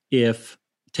 If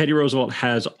Teddy Roosevelt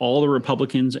has all the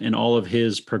Republicans and all of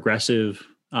his progressive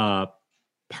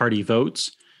party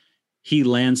votes, he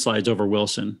landslides over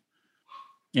Wilson,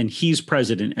 and he's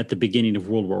president at the beginning of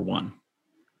World War I.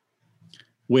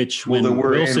 Then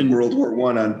we're in World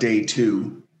War I on day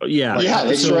 2. Yeah,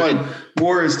 that's right.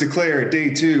 War is declared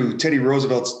day 2. Teddy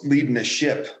Roosevelt's leading a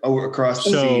ship across the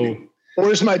sea.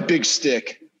 Where's my big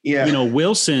stick? Yeah,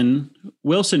 Wilson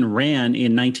ran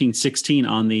in 1916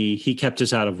 on the "He Kept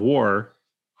Us Out of War"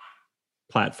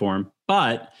 platform,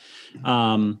 but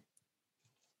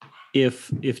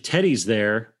if Teddy's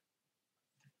there,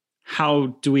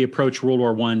 how do we approach World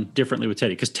War I differently with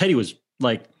Teddy? Because Teddy was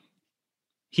like,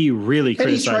 he really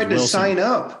criticized Wilson. He tried to Wilson. sign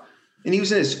up, and he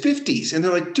was in his 50s, and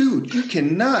they're like, "Dude, you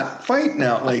cannot fight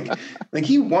now." Like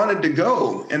he wanted to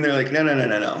go, and they're like,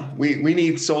 "No. We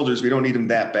need soldiers. We don't need them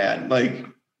that bad." Like,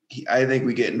 I think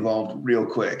we get involved real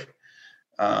quick.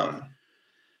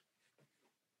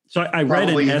 So I read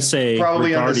an essay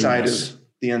probably on the side this. of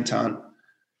the Entente.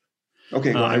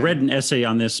 Okay, I read an essay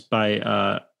on this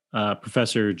by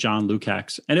Professor John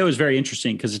Lukács, and it was very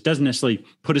interesting because it doesn't necessarily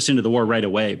put us into the war right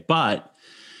away, but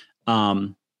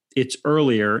it's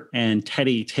earlier, and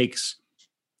Teddy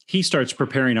starts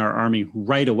preparing our army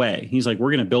right away. He's like,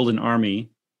 we're going to build an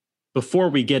army before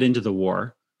we get into the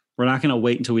war. We're not going to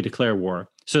wait until we declare war,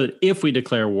 so that if we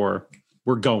declare war,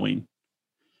 we're going.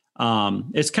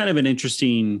 It's kind of an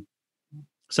interesting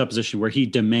supposition where he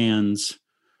demands,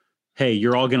 hey,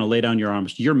 you're all going to lay down your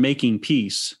arms. You're making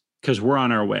peace because we're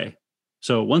on our way.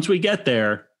 So once we get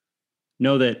there,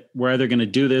 know that we're either going to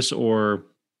do this or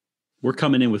we're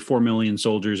coming in with 4 million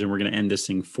soldiers and we're going to end this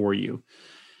thing for you.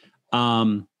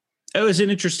 It was an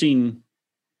interesting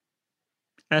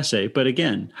essay, but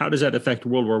again, how does that affect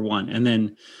World War I? And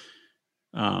then,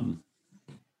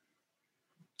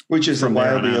 which is a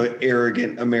wildly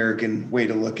arrogant American way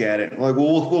to look at it. Like,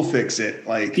 well, we'll fix it.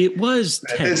 Like it was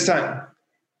at this time,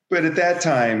 but at that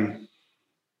time,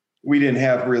 we didn't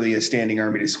have really a standing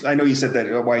army. I know you said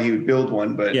that why he would build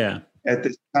one, but yeah, at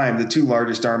this time, the two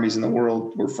largest armies in the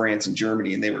world were France and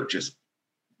Germany, and they were just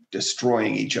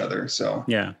destroying each other. So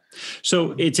yeah,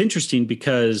 so it's interesting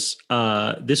because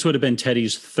this would have been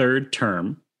Teddy's third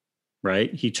term,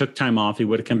 right? He took time off. He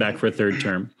would have come back for a third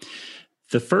term.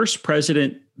 The first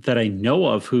president that I know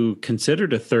of who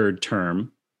considered a third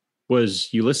term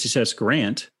was Ulysses S.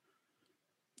 Grant.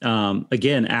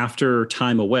 Again, after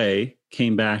time away,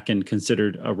 came back and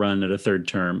considered a run at a third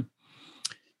term.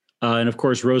 And of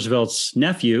course, Roosevelt's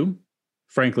nephew,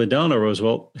 Franklin Delano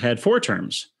Roosevelt, had 4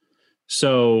 terms.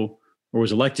 So, or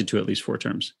was elected to at least 4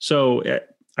 terms. So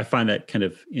I find that kind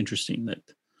of interesting that.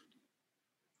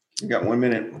 You got 1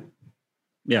 minute.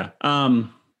 Yeah.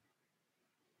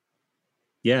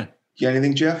 Yeah. You got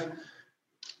anything, Jeff?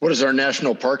 What does our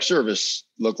National Park Service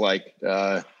look like?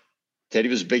 Teddy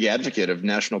was a big advocate of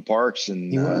national parks,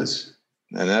 and he was.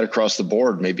 And that across the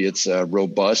board. Maybe it's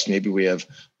robust. Maybe we have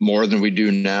more than we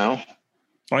do now.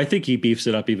 Well, I think he beefs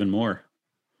it up even more.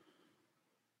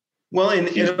 Well, and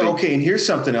here's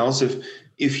something else.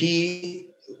 If he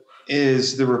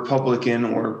is the Republican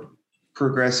or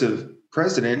progressive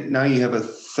president, now you have a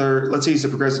third. Let's say he's a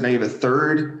progressive. Now you have a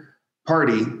third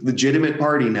party, legitimate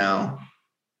party now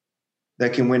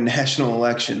that can win national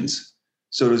elections.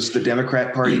 So does the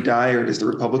Democrat Party die, or does the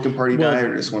Republican Party die,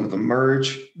 or does one of them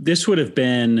merge? This would have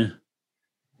been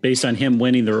based on him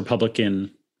winning the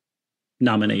Republican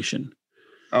nomination.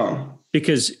 Oh,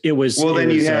 because it was. Well, then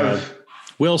you have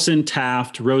Wilson,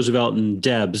 Taft, Roosevelt, and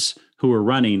Debs who were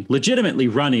legitimately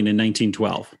running in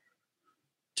 1912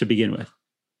 to begin with.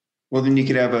 Well, then you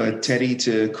could have a Teddy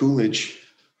to Coolidge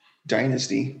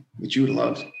dynasty, which you would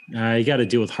love. You got to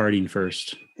deal with Harding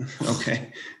first.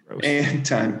 Okay. And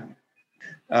time.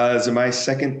 Is it my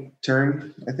second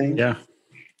turn, I think? Yeah.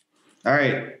 All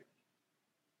right.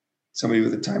 Somebody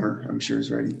with a timer, I'm sure,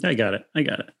 is ready. I got it.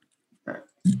 All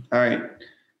right. Let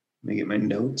me get my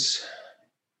notes.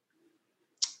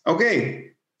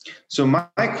 Okay. So my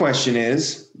question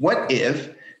is, what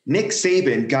if Nick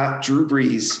Saban got Drew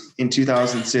Brees in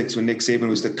 2006 when Nick Saban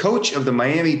was the coach of the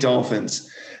Miami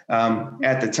Dolphins?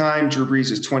 At the time, Drew Brees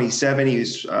was 27. He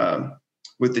was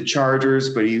with the Chargers,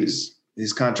 but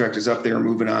his contract is up. They were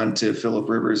moving on to Phillip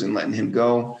Rivers and letting him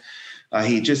go.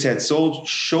 He just had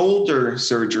shoulder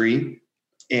surgery,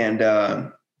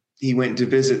 and he went to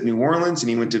visit New Orleans and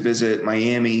he went to visit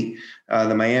Miami.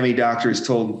 The Miami doctors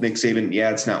told Nick Saban,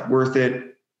 yeah, it's not worth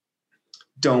it.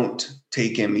 Don't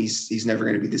take him. He's never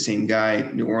going to be the same guy.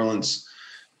 New Orleans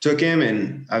took him,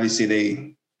 and obviously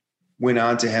they went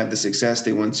on to have the success.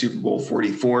 They won Super Bowl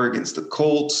 44 against the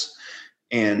Colts,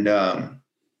 and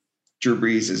Drew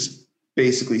Brees has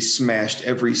basically smashed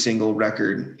every single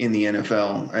record in the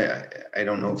NFL. I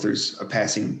don't know if there's a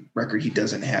passing record he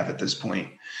doesn't have at this point.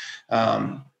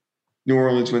 New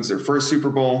Orleans wins their first Super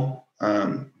Bowl.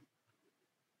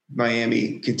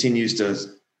 Miami continues to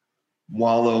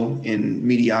wallow in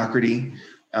mediocrity.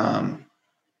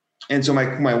 And so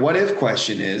my what if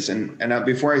question is, and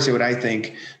before I say what I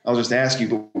think, I'll just ask you,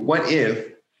 but what if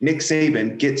Nick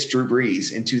Saban gets Drew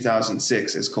Brees in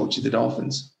 2006 as coach of the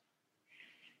Dolphins?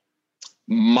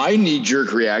 My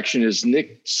knee-jerk reaction is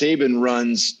Nick Saban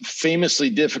runs famously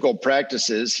difficult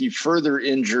practices. He further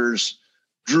injures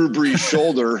Drew Brees'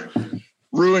 shoulder,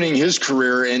 ruining his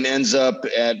career, and ends up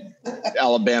at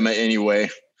Alabama anyway.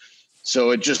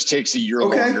 So it just takes a year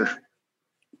longer.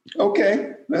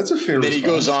 Okay, that's a fair response. Then he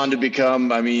goes on to become,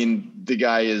 the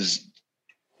guy is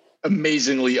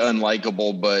amazingly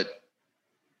unlikable, but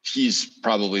he's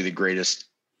probably the greatest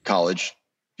college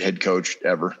head coach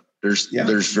ever. There's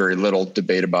very little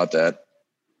debate about that.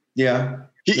 Yeah.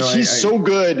 He's so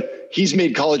good. He's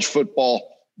made college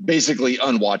football basically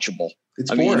unwatchable. It's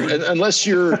boring. Unless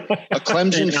you're a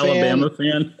Clemson Alabama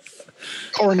fan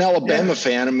or an Alabama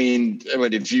fan.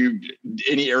 If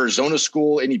any Arizona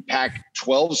school, any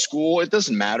Pac-12 school, it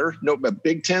doesn't matter. No, a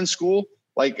Big Ten school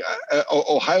like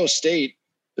Ohio State,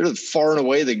 they're far and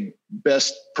away the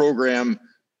best program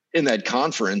in that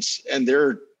conference. And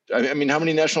how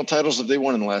many national titles have they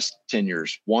won in the last 10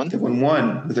 years? One? They won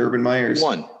one with Urban Myers.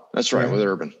 One. That's right, with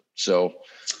Urban. So.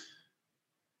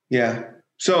 Yeah.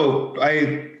 So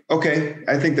I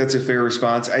think that's a fair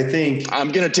response. I think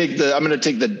I'm going to take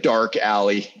the dark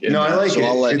alley. No, I like it.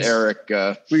 I'll let Eric.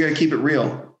 We got to keep it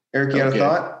real. Eric, you had a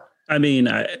thought? I mean,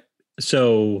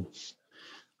 so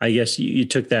I guess you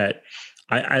took that.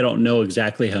 I don't know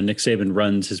exactly how Nick Saban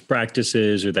runs his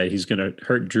practices or that he's going to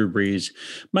hurt Drew Brees.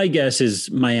 My guess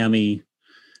is Miami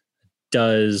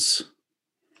does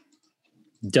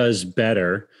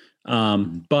better.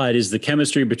 But is the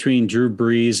chemistry between Drew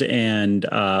Brees and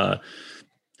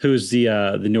who's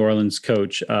the New Orleans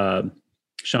coach,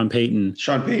 Sean Payton?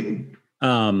 Sean Payton.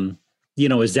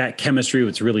 Is that chemistry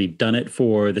what's really done it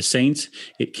for the Saints?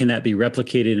 Can that be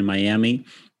replicated in Miami?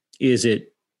 Is it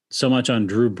so much on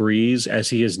Drew Brees as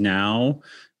he is now?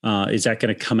 Is that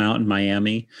going to come out in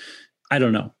Miami? I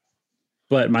don't know.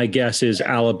 But my guess is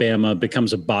Alabama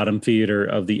becomes a bottom feeder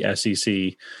of the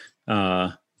SEC.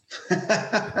 Wow.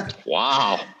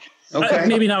 Okay.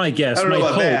 Maybe not my guess. I don't know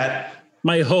about that.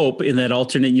 My hope in that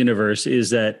alternate universe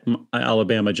is that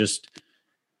Alabama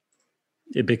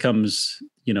it becomes,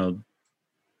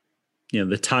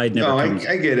 the tide never comes.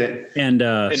 I get it. And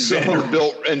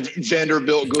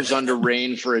Vanderbilt goes under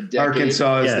rain for a decade.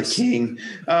 Arkansas is the king.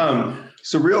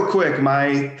 So real quick,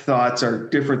 my thoughts are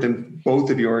different than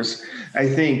both of yours. I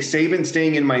think Saban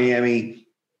staying in Miami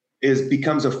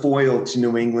becomes a foil to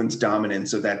New England's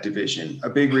dominance of that division. A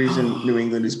big reason New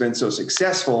England has been so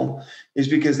successful is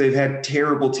because they've had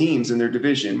terrible teams in their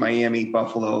division, Miami,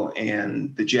 Buffalo,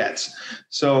 and the Jets.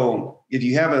 So if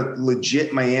you have a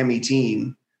legit Miami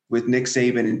team with Nick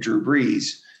Saban and Drew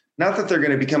Brees, not that they're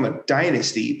going to become a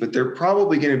dynasty, but they're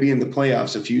probably going to be in the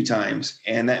playoffs a few times.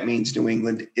 And that means New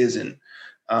England isn't.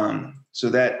 So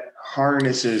that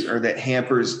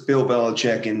hampers Bill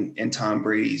Belichick and Tom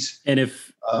Brady's. And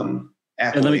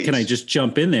can I just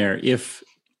jump in there? If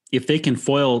they can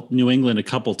foil New England a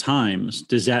couple times,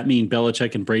 does that mean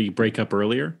Belichick and Brady break up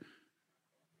earlier?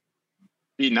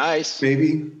 Be nice.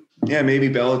 Maybe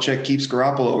Belichick keeps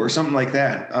Garoppolo or something like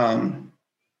that.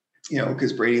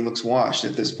 Because Brady looks washed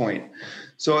at this point.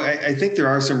 So I think there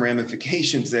are some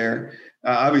ramifications there.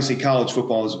 Obviously, college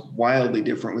football is wildly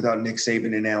different without Nick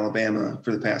Saban in Alabama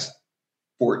for the past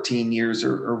 14 years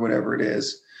or whatever it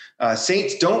is.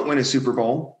 Saints don't win a Super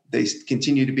Bowl. They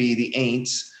continue to be the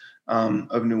Aints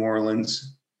of New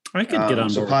Orleans. I could get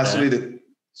on board with that.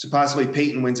 So possibly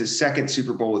Peyton wins his second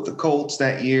Super Bowl with the Colts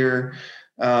that year.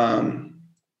 There's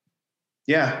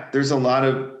a lot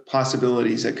of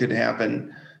possibilities that could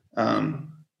happen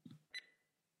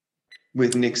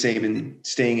with Nick Saban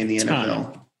staying in the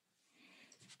NFL.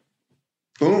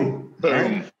 Boom.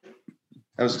 Right.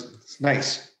 That was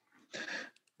nice.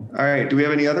 All right. Do we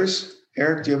have any others?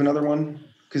 Eric, do you have another one?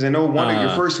 Because I know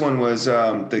your first one was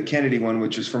the Kennedy one,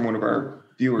 which is from one of our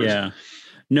viewers. Yeah.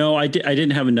 No, I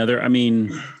didn't have another. I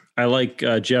mean, I like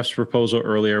Jeff's proposal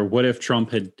earlier. What if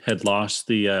Trump had lost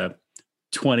the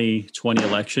 2020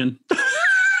 election?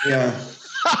 Yeah.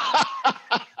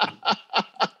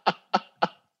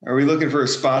 Are we looking for a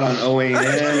spot on OAN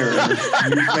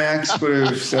or Max? What we're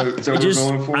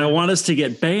going for? I want us to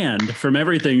get banned from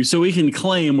everything so we can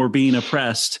claim we're being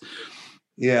oppressed.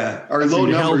 Yeah. Our low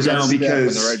numbers aren't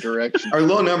because in the right direction. Our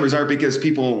low numbers aren't because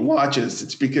people watch us.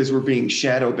 It's because we're being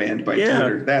shadow banned by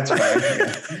Twitter. That's why.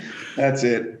 Yeah. That's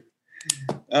it.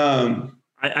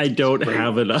 I don't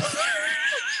have enough.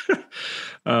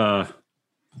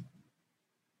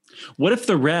 What if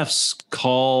the refs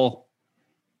call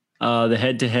the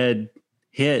head-to-head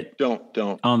hit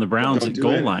on the Browns at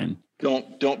goal line?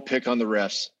 Don't pick on the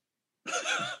refs.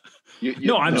 You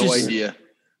no, have I'm no idea.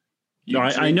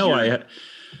 I know.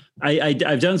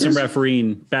 I've done some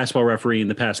basketball refereeing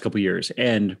the past couple of years,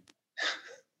 and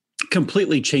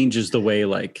completely changes the way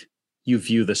you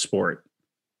view the sport.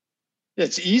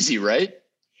 It's easy, right?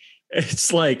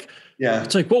 It's like,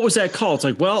 what was that call? It's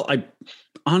like, well, I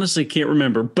honestly can't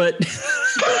remember, but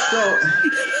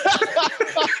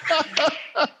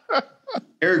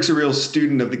Eric's a real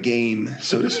student of the game,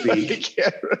 so to speak.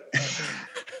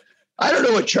 I don't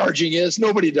know what charging is.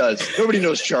 Nobody does. Nobody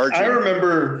knows charging. I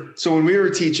remember, so when we were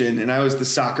teaching and I was the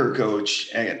soccer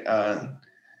coach at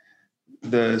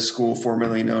the school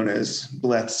formerly known as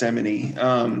Blythsemine,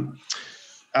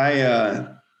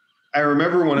 I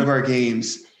remember one of our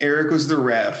games, Eric was the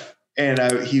ref, and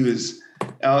he was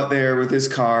out there with his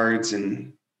cards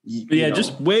and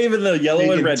just waving the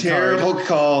yellow and red terrible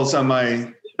calls on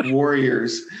my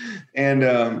Warriors. And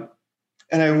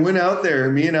I went out there,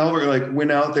 me and Albert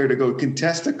went out there to go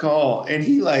contest a call, and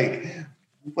he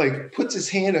puts his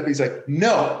hand up. He's like,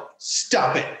 "No,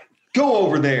 stop it. Go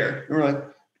over there." And we're like,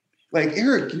 like,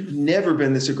 Eric, you've never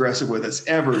been this aggressive with us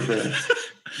ever.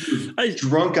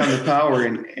 Drunk on the power,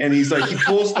 and he's like, he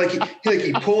pulled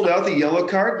out the yellow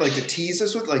card like to tease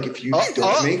us with, like, if you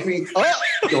don't make me,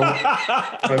 don't.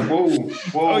 Like, whoa,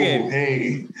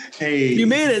 okay. hey. You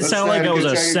made it sound like I was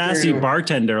a sassy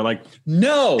bartender. Like,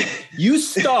 no, you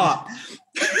stop.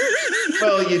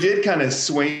 Well, you did kind of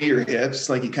sway your hips,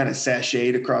 like you kind of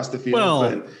sashayed across the field,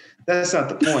 but that's not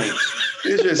the point.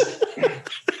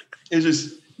 It's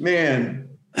just, man.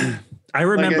 I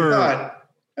remember. Like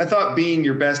I thought being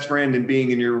your best friend and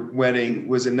being in your wedding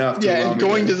was enough. And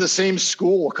going to the same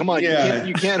school. Come on,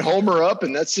 you can't homer up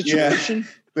in that situation. Yeah.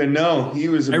 But no, he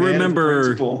was. I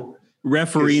remember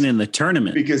refereeing in the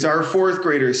tournament because our fourth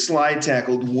graders slide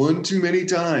tackled one too many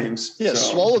times. Yeah,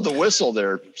 swallowed the whistle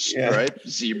there, right,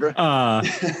 Zebra.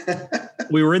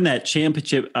 We were in that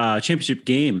championship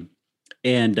game,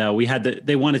 and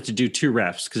they wanted to do 2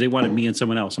 refs because they wanted me and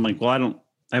someone else. I'm like, well,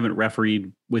 I haven't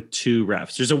refereed with 2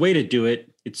 refs. There's a way to do it.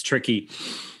 It's tricky,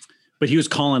 but he was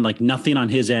calling like nothing on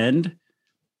his end.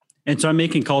 And so I'm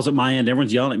making calls at my end.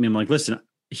 Everyone's yelling at me. I'm like, listen,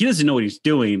 he doesn't know what he's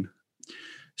doing.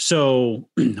 So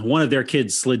one of their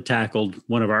kids slid tackled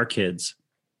one of our kids,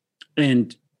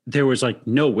 and there was like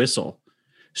no whistle.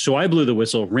 So I blew the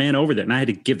whistle, ran over there, and I had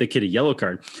to give the kid a yellow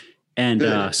card.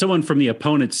 And someone from the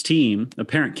opponent's team, a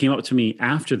parent, came up to me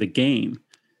after the game,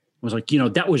 was like,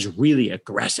 that was really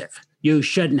aggressive. You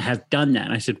shouldn't have done that.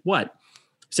 And I said, what?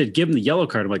 I said, give him the yellow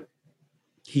card. I'm like,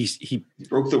 he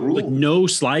broke the rule. Like, no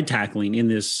slide tackling in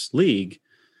this league.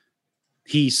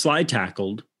 He slide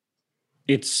tackled.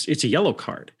 It's a yellow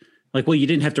card. Like, well, you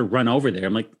didn't have to run over there.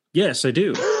 I'm like, yes, I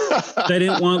do. I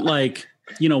didn't want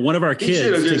one of our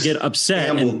kids to get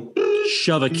upset and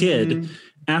shove a kid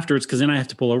afterwards, because then I have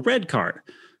to pull a red card.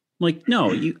 I'm like,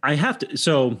 no, I have to.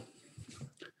 So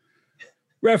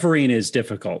refereeing is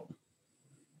difficult.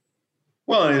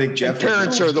 Well, I think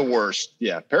parents are the worst.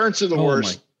 Yeah, parents are the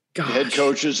worst. The head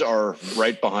coaches are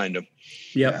right behind them.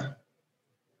 Yep. Yeah.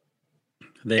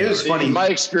 It was funny. In my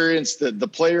experience, the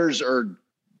players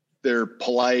they're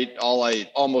polite.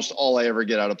 Almost all I ever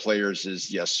get out of players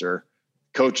is yes, sir.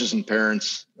 Coaches and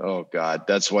parents, oh God,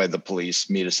 that's why the police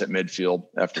meet us at midfield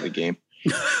after the game.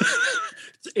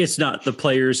 It's not the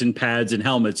players in pads and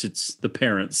helmets; it's the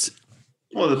parents.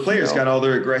 Well, the players got all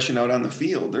their aggression out on the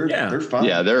field. They're fine.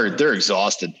 Yeah, they're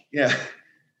exhausted. Yeah.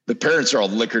 The parents are all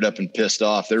liquored up and pissed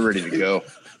off. They're ready to go.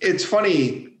 It's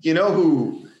funny,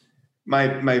 who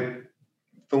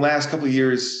the last couple of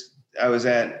years I was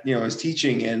at, I was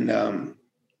teaching, and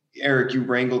Eric, you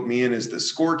wrangled me in as the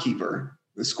scorekeeper,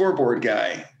 the scoreboard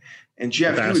guy. And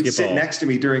Jeff, you would sit next to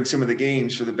me during some of the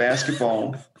games for the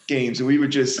basketball games, and we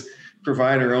would just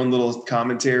provide our own little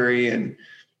commentary, and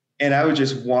I would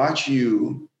just watch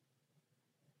you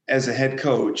as a head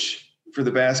coach for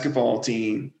the basketball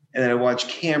team. And then I watch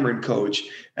Cameron coach,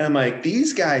 and I'm like,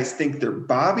 these guys think they're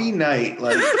Bobby Knight,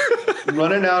 like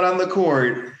running out on the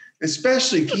court,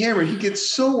 especially Cameron. He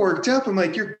gets so worked up. I'm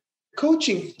like, you're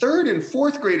coaching 3rd and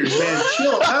 4th graders, man.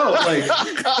 Chill out.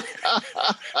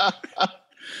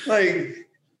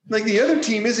 Like the other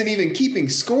team isn't even keeping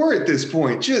score at this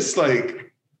point. Just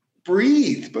like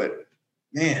breathe. But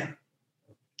man,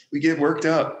 we get worked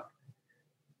up.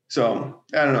 So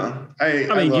I don't know.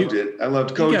 I loved it. I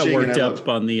loved coaching. You got worked up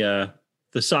on the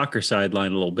soccer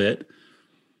sideline a little bit.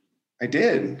 I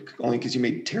did, only because you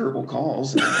made terrible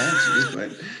calls.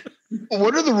 But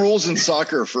what are the rules in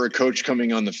soccer for a coach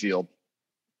coming on the field?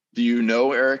 Do you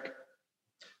know, Eric?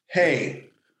 Hey,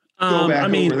 go back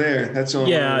over there. That's all.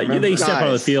 Yeah, they step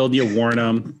on the field. You warn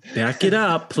them. Back it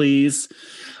up, please.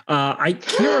 I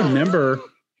can't remember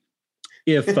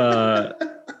if.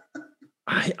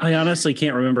 I honestly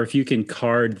can't remember if you can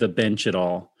card the bench at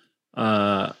all.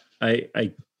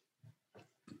 It's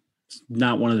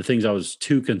not one of the things I was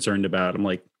too concerned about. I'm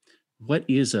like, what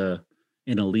is an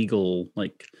illegal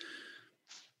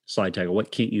slide tackle?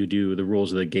 What can't you do? The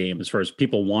rules of the game as far as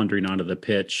people wandering onto the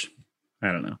pitch.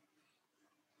 I don't know.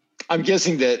 I'm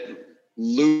guessing that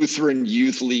Lutheran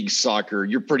Youth League soccer,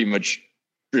 you're pretty much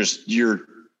you're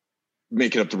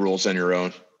making up the rules on your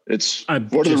own. What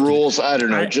are the rules? I don't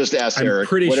know. Just ask Eric. I'm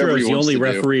pretty sure I was the only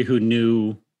referee who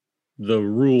knew the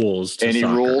rules to Any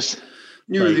soccer. Rules?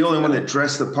 You were the only one that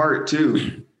dressed the part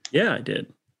too. Yeah, I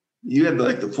did. You had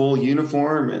the full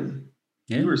uniform, and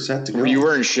you were set to go. Were you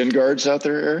wearing shin guards out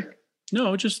there, Eric?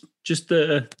 No, just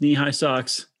the knee-high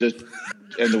socks.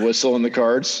 And the whistle and the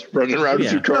cards, running around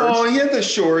with your cards? No, he had the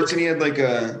shorts, and he had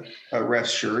a ref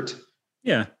shirt.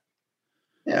 Yeah.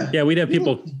 Yeah. Yeah, we'd have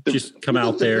people just come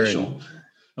out there and...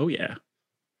 Oh, yeah.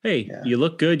 Hey, you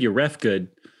look good. You ref good.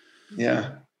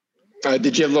 Yeah.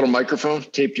 Did you have a little microphone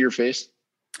taped to your face?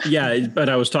 Yeah, but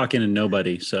I was talking to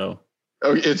nobody, so.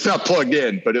 Oh, it's not plugged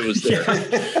in, but it was there.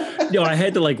 No, I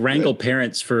had to like wrangle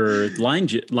parents for line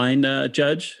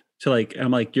judge to like,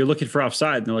 I'm like, you're looking for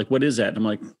offside. And they're like, what is that? And I'm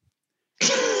like,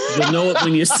 you'll know it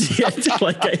when you see it.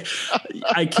 Like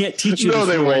I can't teach you. No,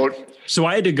 they won't. So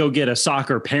I had to go get a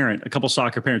couple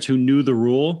soccer parents who knew the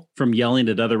rule from yelling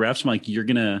at other refs. I'm like,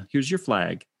 here's your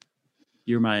flag.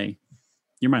 You're my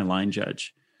line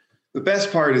judge. The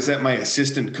best part is that my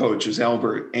assistant coach was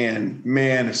Albert, and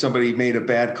man, if somebody made a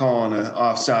bad call on a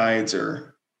offsides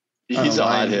or he's a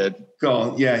hothead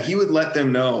call, yeah, he would let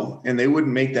them know, and they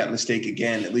wouldn't make that mistake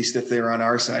again. At least if they were on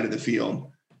our side of the field.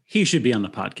 He should be on the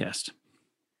podcast.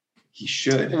 He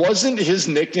should. Wasn't his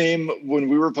nickname when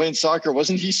we were playing soccer?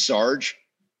 Wasn't he Sarge?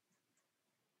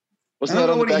 Wasn't that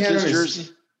on the back of his jersey?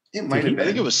 It might have been. I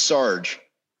think it was Sarge.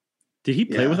 Did he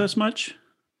play with us much?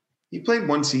 He played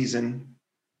one season.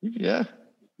 Yeah.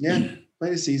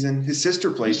 Played a season. His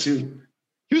sister played too.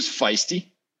 He was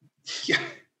feisty. Yeah,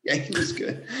 he was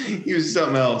good. He was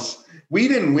something else. We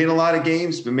didn't win a lot of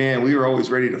games, but man, we were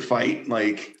always ready to fight.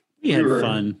 Like we had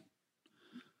fun.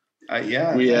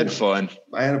 We had fun.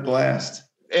 I had a blast.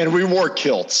 And we wore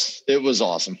kilts. It was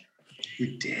awesome.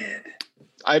 We did.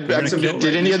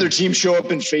 Did any other team show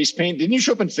up in face paint? Didn't you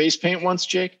show up in face paint once,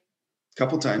 Jake? A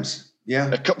couple times.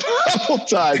 Yeah. A couple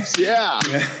times. Yeah.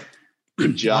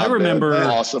 Good job. I remember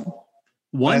awesome.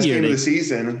 Last game of the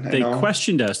season. They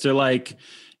questioned us. They're like,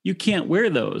 you can't wear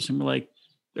those. And we're like,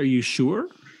 are you sure?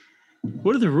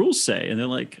 What do the rules say? And they're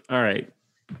like, all right,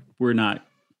 we're not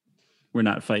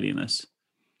fighting this.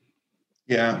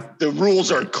 Yeah. The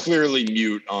rules are clearly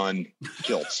mute on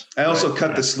kilts. I also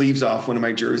cut the sleeves off one of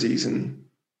my jerseys, and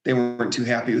they weren't too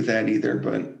happy with that either,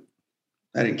 but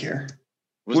I didn't care.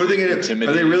 What are they going to,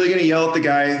 are they really going to yell at the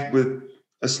guy with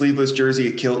a sleeveless jersey,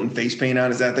 a kilt, and face paint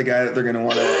on? Is that the guy that they're going to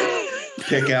want to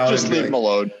pick out? Just leave him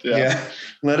alone. Yeah.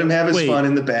 Let him have his fun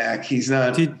in the back. He's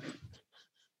not.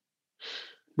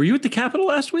 Were you at the Capitol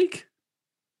last week?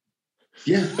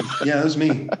 Yeah. Yeah, that was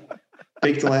me.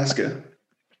 Baked Alaska.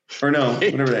 Or no,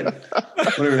 whatever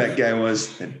that guy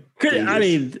was. I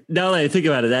mean, now that I think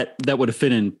about it, that would have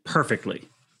fit in perfectly.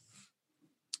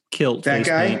 Kilt, that face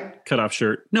guy, paint, cut off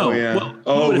shirt. No,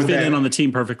 would have fit in on the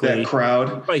team perfectly. That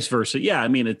crowd, vice versa. Yeah, I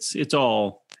mean, it's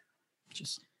all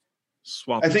just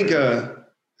swap. I think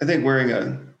wearing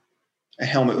a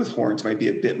helmet with horns might be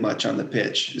a bit much on the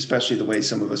pitch, especially the way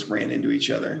some of us ran into each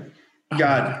other.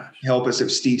 God help us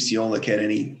if Steve Ciolek had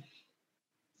any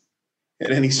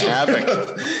sort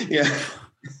havoc. Yeah.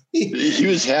 He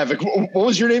was havoc. What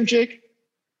was your name, Jake?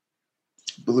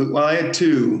 Well, I had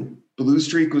two. Blue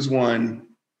Streak was one.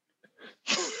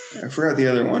 I forgot the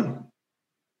other one.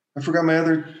 I forgot my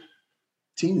other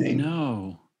team name.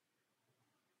 No.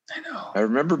 I know. I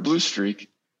remember Blue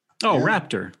Streak. Oh, yeah.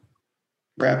 Raptor.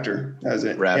 That was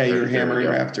it. Raptor. Yeah, you were hammering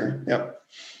Raptor.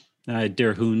 Yep.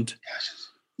 Der Hund. Gosh.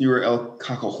 You were El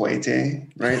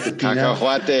Cacahuete, right? The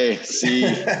Cacahuete. Sí.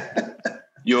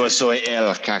 Yo soy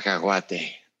El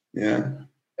Cacahuete. Yeah.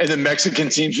 And the Mexican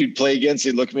teams we'd play against,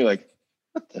 they'd look at me like,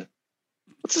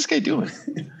 what's this guy doing?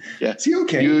 Yeah. Is he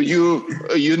okay?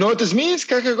 You know what this means?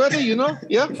 Cacahuete, you know?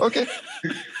 Yeah. Okay.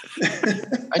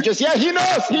 He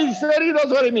knows. He said he knows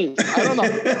what it means. I don't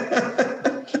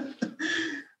know.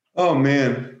 Oh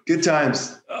man. Good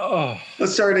times. Oh.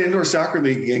 Let's start an indoor soccer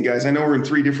league again, guys. I know we're in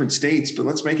 3 different states, but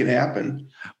let's make it happen.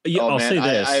 Yeah, I'll say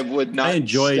this. I would not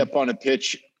step on a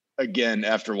pitch again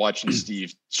after watching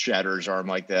Steve shatter his arm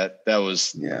like that. I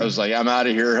was like, I'm out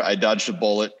of here. I dodged a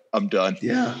bullet. I'm done.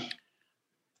 Yeah.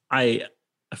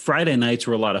 Friday nights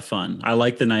were a lot of fun. I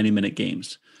like the 90-minute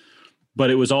games, but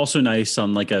it was also nice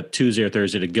on like a Tuesday or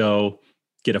Thursday to go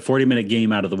get a 40-minute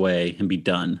game out of the way and be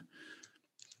done.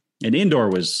 And indoor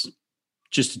was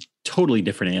just a totally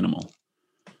different animal.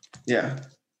 Yeah.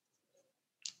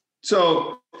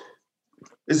 So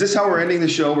is this how we're ending the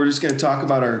show? We're just going to talk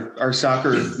about our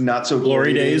soccer not so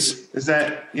glory days. Is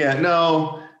that,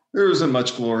 no, there wasn't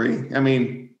much glory. I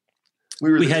mean,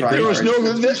 there was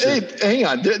hang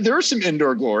on. There was some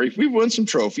indoor glory. We won some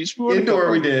trophies. We did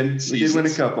win a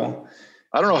couple.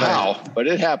 I don't know how, but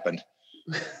it happened.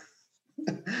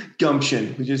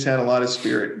 Gumption. We just had a lot of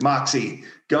spirit. Moxie.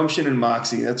 Gumption and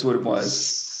moxie. That's what it was.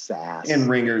 Sass. And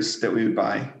ringers that we would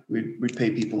buy. We'd pay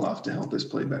people off to help us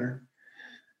play better.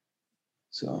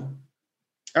 So,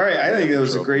 all right. I think that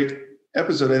was a great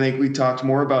episode. I think we talked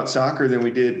more about soccer than we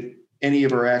did any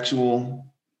of our actual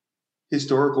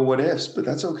historical what ifs, but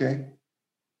that's okay.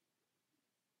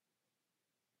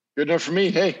 Good enough for me.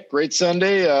 Hey, great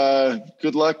Sunday.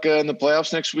 Good luck in the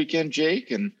playoffs next weekend,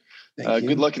 Jake, and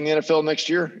good luck in the NFL next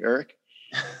year, Eric.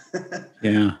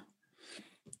 Yeah,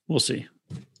 we'll see.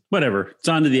 Whatever. It's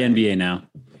on to the NBA now.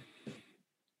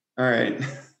 All right.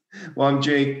 Well, I'm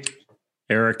Jake.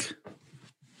 Eric.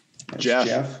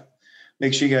 Jeff.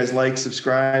 Make sure you guys like,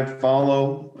 subscribe,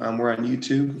 follow. We're on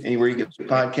YouTube, anywhere you get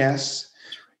podcasts.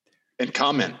 And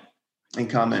comment.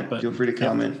 Feel free to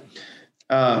comment.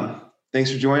 Thanks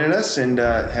for joining us, and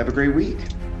have a great week.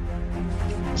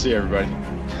 See you, everybody.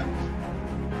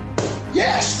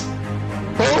 Yes!